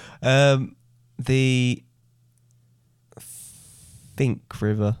 The Fink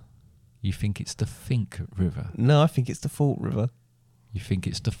River. You think it's the Fink River? No, I think it's the Fort River. You think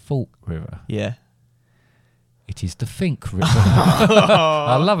it's the Fort River? Yeah. It is the Fink River.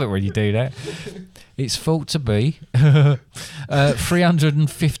 I love it when you do that. It's thought to be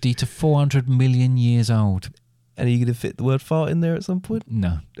 350 to 400 million years old. And are you going to fit the word fart in there at some point?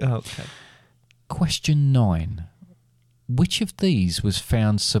 No. Oh, okay. Question 9. Which of these was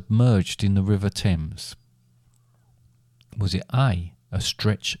found submerged in the River Thames? Was it A, a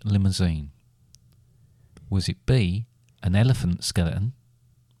stretch limousine? Was it B, an elephant skeleton?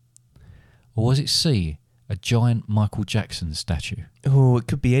 Or was it C, a giant Michael Jackson statue? Oh, it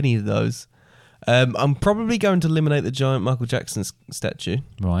could be any of those. I'm probably going to eliminate the giant Michael Jackson statue.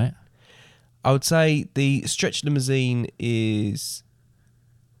 Right. I would say the stretch limousine is...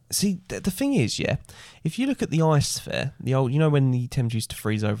 See, the thing is, yeah, if you look at the ice fair, the old, you know when the Thames used to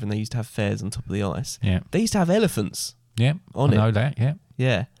freeze over and they used to have fairs on top of the ice? Yeah. They used to have elephants. Yeah, On I know it. that, yeah.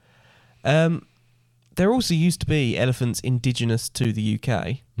 Yeah. There also used to be elephants indigenous to the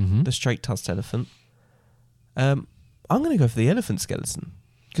UK, Mhm. the straight-tusked elephant. I'm going to go for the elephant skeleton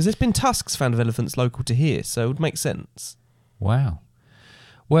because there's been tusks found of elephants local to here, so it would make sense. Wow.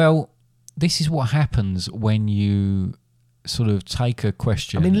 Well, this is what happens when you sort of take a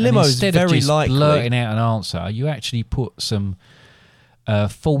question. I mean, and limo's instead very of just likely. blurting out an answer, you actually put some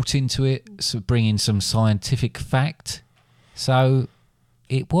thought into it, so bring in some scientific fact. So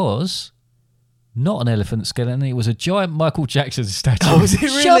it was not an elephant skeleton; it was a giant Michael Jackson statue. Oh, was it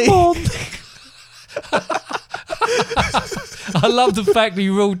really? Come on. I love the fact that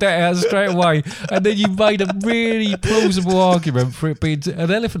you ruled that out straight away, and then you made a really plausible argument for it being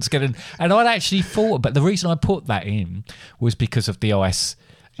an elephant skeleton. And I'd actually thought, but the reason I put that in was because of the ice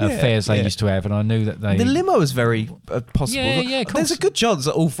affairs they used to have, and I knew that they... The limo is very possible. Yeah, of course. There's a good chance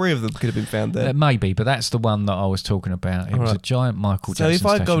that all three of them could have been found there. Maybe, but that's the one that I was talking about. It was a giant Michael Jackson So if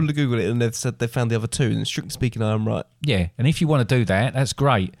I go statue. to Google it and they've said they found the other two, then strictly speaking, I am right. Yeah, and if you want to do that, that's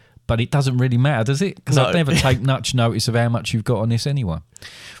great. But it doesn't really matter, does it? Because No. I'd never take much notice of how much you've got on this anyway.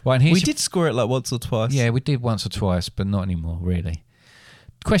 Right, and here's We did score it like once or twice. Yeah, we did once or twice, but not anymore, really.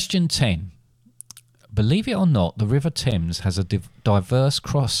 Question 10. Believe it or not, the River Thames has a diverse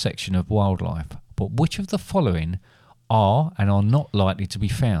cross-section of wildlife, but which of the following are and are not likely to be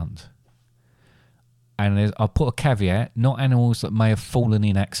found? And I'll put a caveat, not animals that may have fallen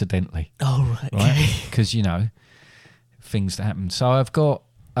in accidentally. Oh, right. Right? Because, things that happen. So I've got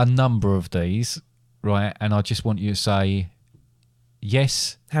a number of these, right? And I just want you to say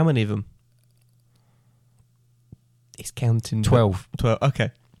yes. How many of them? It's counting. 12. 12,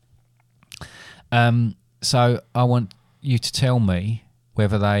 okay. So I want you to tell me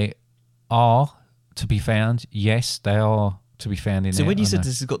whether they are to be found. Yes, they are to be found in So there. when you or said no.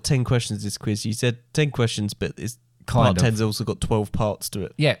 this has got 10 questions, this quiz, you said 10 questions, but it's Kind part of. 10's also got 12 parts to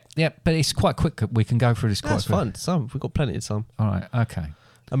it. Yeah, but it's quite quick. We can go through this quite That's quick. fun. We've got plenty of time. All right, okay.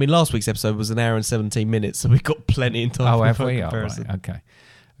 I mean, last week's episode was an hour and 17 minutes, so we've got plenty of time Oh, for have a we? Oh, comparison. right, okay.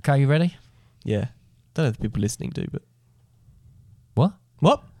 Okay, you ready? Yeah. Don't know if the people listening do, but... What?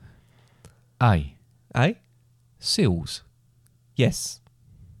 What? A. A? Seals. Yes.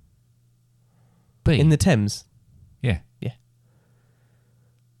 B. In the Thames? Yeah. Yeah.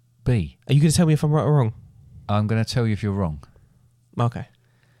 B. Are you going to tell me if I'm right or wrong? I'm going to tell you if you're wrong. Okay.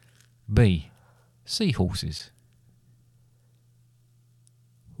 B. Seahorses.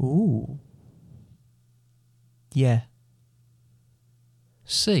 Ooh. Yeah.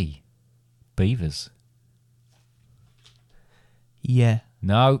 C. Beavers. Yeah.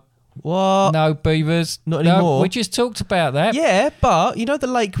 No. What? No beavers. Not No, anymore. we just talked about that. Yeah, but you know the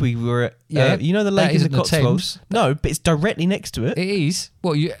lake we were at? Yeah, you know the that lake in the isn't the Cotswolds? Thames. No, but it's directly next to it. It is.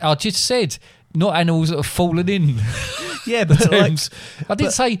 What I just said. Not animals that have fallen in Yeah, the but like, Thames. I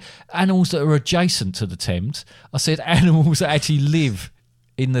didn't say animals that are adjacent to the Thames. I said animals that actually live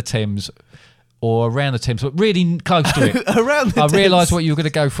in the Thames or around the Thames, but really close to it. around the I Thames. realised what you were going to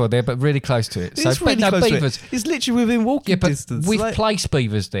go for there, but really close to it. It's really close beavers. to it. It's literally within walking Yeah, but distance. we've Like- placed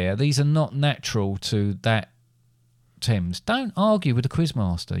beavers there. These are not natural to that Thames. Don't argue with the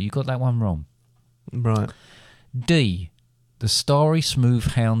quizmaster. You got that one wrong. Right. D. The starry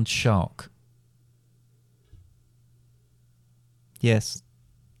smooth hound shark. Yes.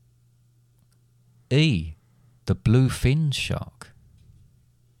 E. The blue fin shark.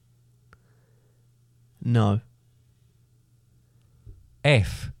 No.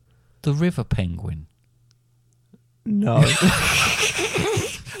 F. The river penguin. No.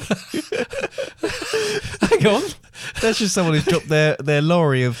 Hang on. That's just someone who's dropped their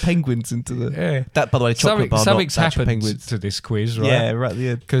lorry of penguins into the... Yeah. That, by the way, chocolate bar, Something's not actual happened penguins. to this quiz, right? Yeah, right at the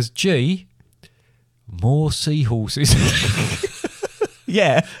end. Because G. More seahorses.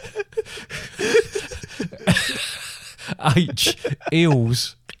 Yeah. H.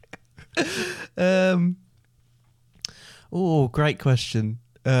 Eels. Oh, great question.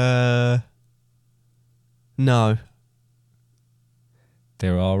 No.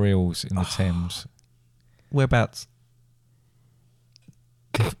 There are eels in the Thames. Whereabouts?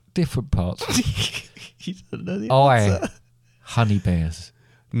 Different parts. You don't know the I. answer. Honey bears.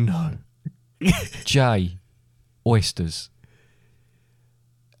 No. J. Oysters.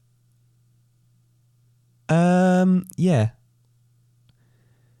 Yeah.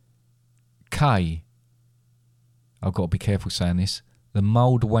 K. I've got to be careful saying this. The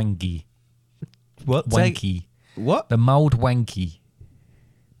mulled wangy. What? Say- Wanky. What? The mulled wanky.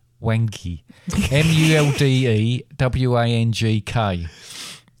 Wanky. MULDEWANGK.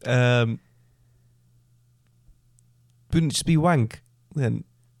 Wouldn't it just be wank then?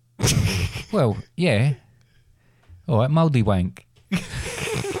 Well, yeah. All right, mouldy wank.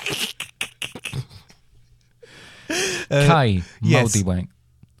 K. yes. Mouldy wank.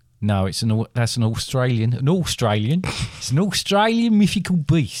 No, that's an Australian. It's an Australian mythical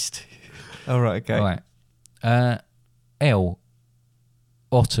beast. All right, okay. All right. L.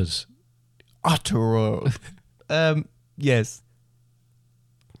 Otters. Otter. Yes.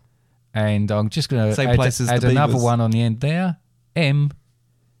 And I'm just going to Same place as add the another beavers. one on the end there. M.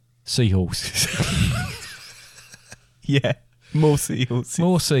 Seahorses. Yeah. More seahorses.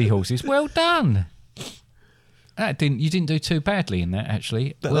 More seahorses. Well done. You didn't do too badly in that,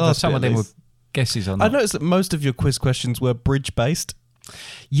 actually. That Well, last some bit of at them were least. guesses on I that? noticed that most of your quiz questions were bridge-based.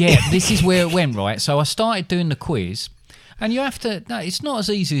 Yeah, this is where it went, right? So I started doing the quiz, and you have to... No, it's not as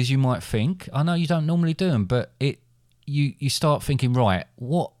easy as you might think. I know you don't normally do them, but you start thinking, right,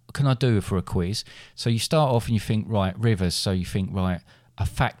 what can I do for a quiz? So you start off and you think, right, rivers. So you think, right, a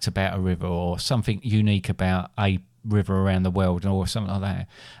fact about a river or something unique about a river around the world or something like that.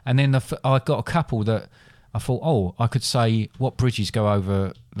 And then I got a couple that I thought, I could say what bridges go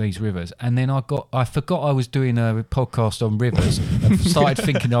over these rivers. And then I forgot I was doing a podcast on rivers and started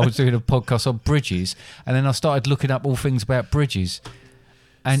thinking I was doing a podcast on bridges. And then I started looking up all things about bridges,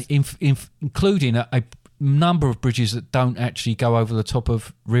 and including a number of bridges that don't actually go over the top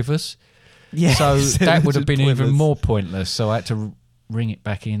of rivers. Yeah, so that would have been pointless. even more pointless. So I had to ring it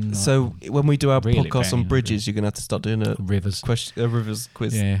back in. So when we do our Really podcast on bang, bridges, you're going to have to start doing a rivers rivers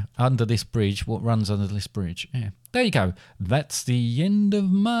quiz. Yeah, under this bridge. What runs under this bridge? Yeah, there you go. That's the end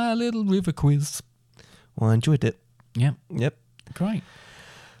of my little river quiz. Well, I enjoyed it. Yeah, Yep. great.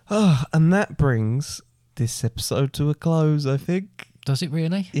 Oh, and that brings this episode to a close, I think. Does it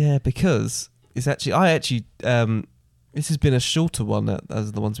really? Yeah, because it's actually, this has been a shorter one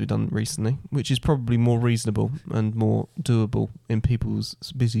as the ones we've done recently, which is probably more reasonable and more doable in people's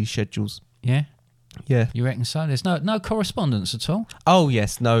busy schedules. Yeah, Yeah. you reckon so? There's no correspondence at all. Oh,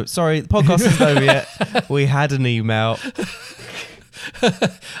 yes. No, sorry. The podcast isn't over yet. We had an email.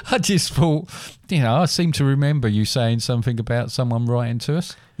 I just thought, I seem to remember you saying something about someone writing to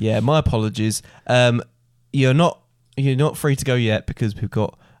us. Yeah, my apologies. You're not free to go yet because we've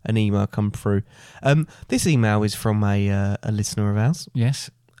got an email come through. This email is from a listener of ours.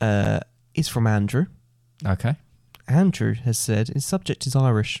 Yes. It's from Andrew. Okay. Andrew has said his subject is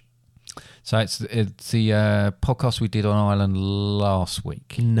Irish. So it's the podcast we did on Ireland last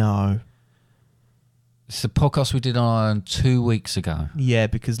week. No. It's the podcast we did on Ireland 2 weeks ago. Yeah,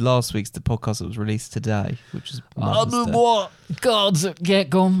 because last week's the podcast that was released today, which is Mother's Day. What? God's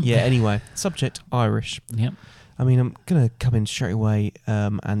go on. Yeah, anyway, subject Irish. Yep. I mean, I'm going to come in straight away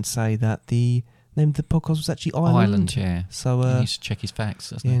and say that the name of the podcast was actually Ireland. Ireland, yeah. So, he needs to check his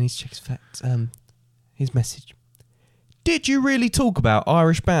facts, doesn't yeah, he? he needs to check his facts. His message. Did you really talk about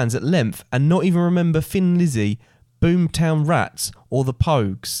Irish bands at length and not even remember Thin Lizzy, Boomtown Rats, or the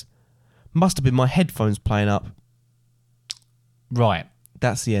Pogues? Must have been my headphones playing up. Right.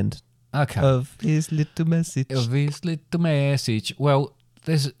 That's the end Okay. of his little message. Of his little message. Well,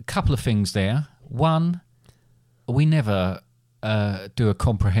 there's a couple of things there. One, we never do a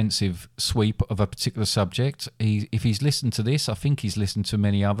comprehensive sweep of a particular subject. If he's listened to this, I think he's listened to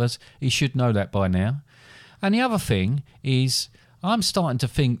many others. He should know that by now. And the other thing is, I'm starting to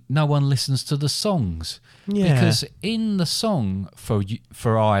think no one listens to the songs. Yeah. Because in the song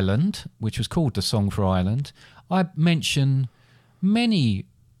for Ireland, which was called The Song for Ireland, I mention many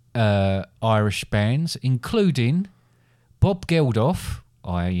Irish bands, including Bob Geldof,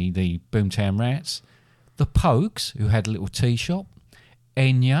 i.e. the Boomtown Rats, the Pogues, who had a little tea shop,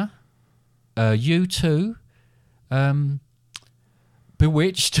 Enya, U2,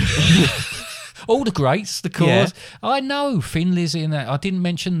 Bewitched, all the greats, the Cause. Yeah. I know Thin Lizzy and that. I didn't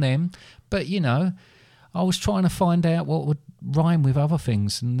mention them, but I was trying to find out what would rhyme with other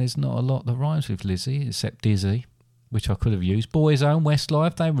things, and there's not a lot that rhymes with Lizzy except Dizzy, which I could have used. Boyzone,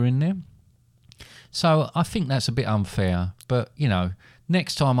 Westlife, they were in there. So I think that's a bit unfair. But,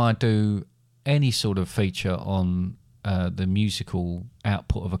 next time I do any sort of feature on the musical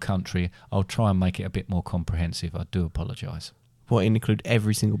output of a country, I'll try and make it a bit more comprehensive. I do apologise. What, include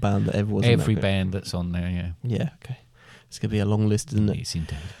every single band that ever was on Every that bit? band that's on there, yeah. Yeah, okay. It's going to be a long list, isn't it? Yes,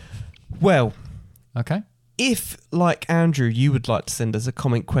 indeed. Well, Okay. if, like Andrew, you would like to send us a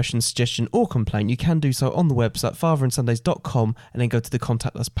comment, question, suggestion or complaint, you can do so on the website fatherandsundays.com and then go to the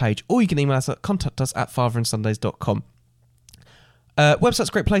Contact Us page, or you can email us at contactus@fatherandsundays.com. Website's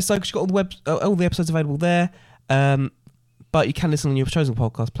a great place though, because you've got all the episodes available there, but you can listen on your chosen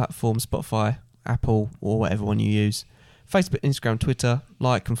podcast platform, Spotify, Apple, or whatever one you use. Facebook, Instagram, Twitter,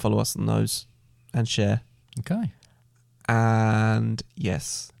 like and follow us on those and share. Okay. And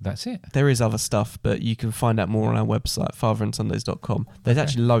yes, That's it. there is other stuff, but you can find out more on our website, fatherandsundays.com. There's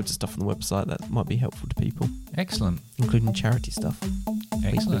actually loads of stuff on the website that might be helpful to people, Excellent. including charity stuff.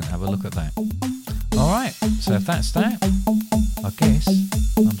 Excellent. Have a look at that. All right. So if that's that, I guess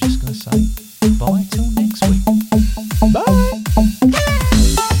I'm just going to say bye till next week. Bye!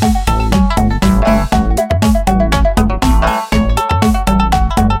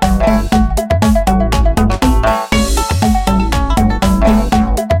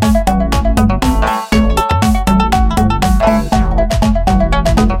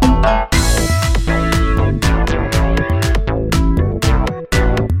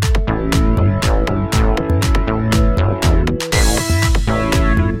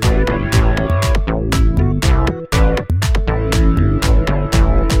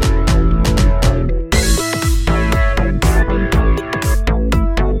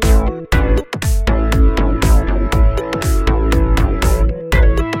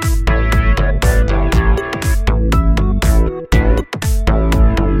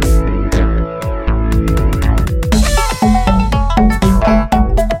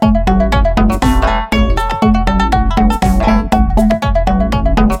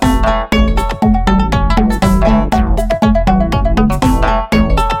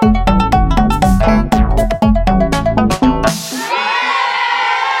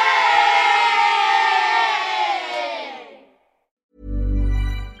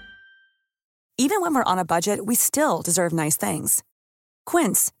 even when we're on a budget, we still deserve nice things.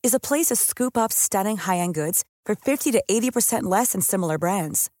 Quince is a place to scoop up stunning high-end goods for 50 to 80% less than similar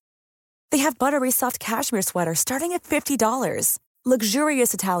brands. They have buttery soft cashmere sweaters starting at $50,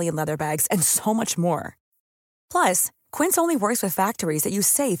 luxurious Italian leather bags, and so much more. Plus, Quince only works with factories that use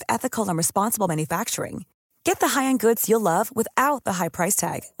safe, ethical, and responsible manufacturing. Get the high-end goods you'll love without the high price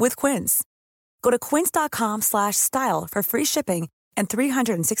tag with Quince. Go to quince.com/style for free shipping and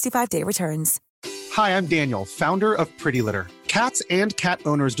 365-day returns. Hi, I'm Daniel, founder of Pretty Litter. Cats and cat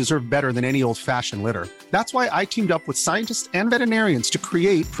owners deserve better than any old-fashioned litter. That's why I teamed up with scientists and veterinarians to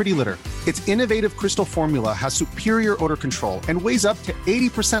create Pretty Litter. Its innovative crystal formula has superior odor control and weighs up to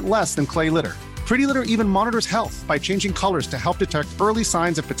 80% less than clay litter. Pretty Litter even monitors health by changing colors to help detect early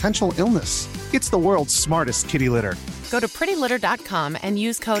signs of potential illness. It's the world's smartest kitty litter. Go to prettylitter.com and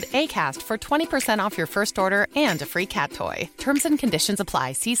use code ACAST for 20% off your first order and a free cat toy. Terms and conditions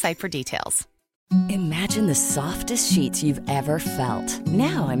apply. See site for details. Imagine the softest sheets you've ever felt.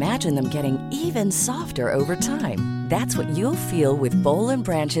 Now imagine them getting even softer over time. That's what you'll feel with Boll &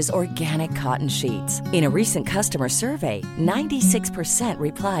 Branch's organic cotton sheets. In a recent customer survey, 96%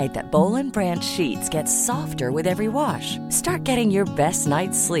 replied that Boll & Branch sheets get softer with every wash. Start getting your best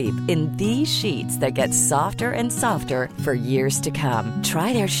night's sleep in these sheets that get softer and softer for years to come.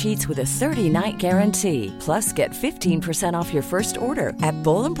 Try their sheets with a 30-night guarantee. Plus, get 15% off your first order at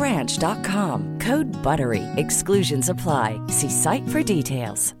bollandbranch.com. Code BUTTERY. Exclusions apply. See site for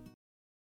details.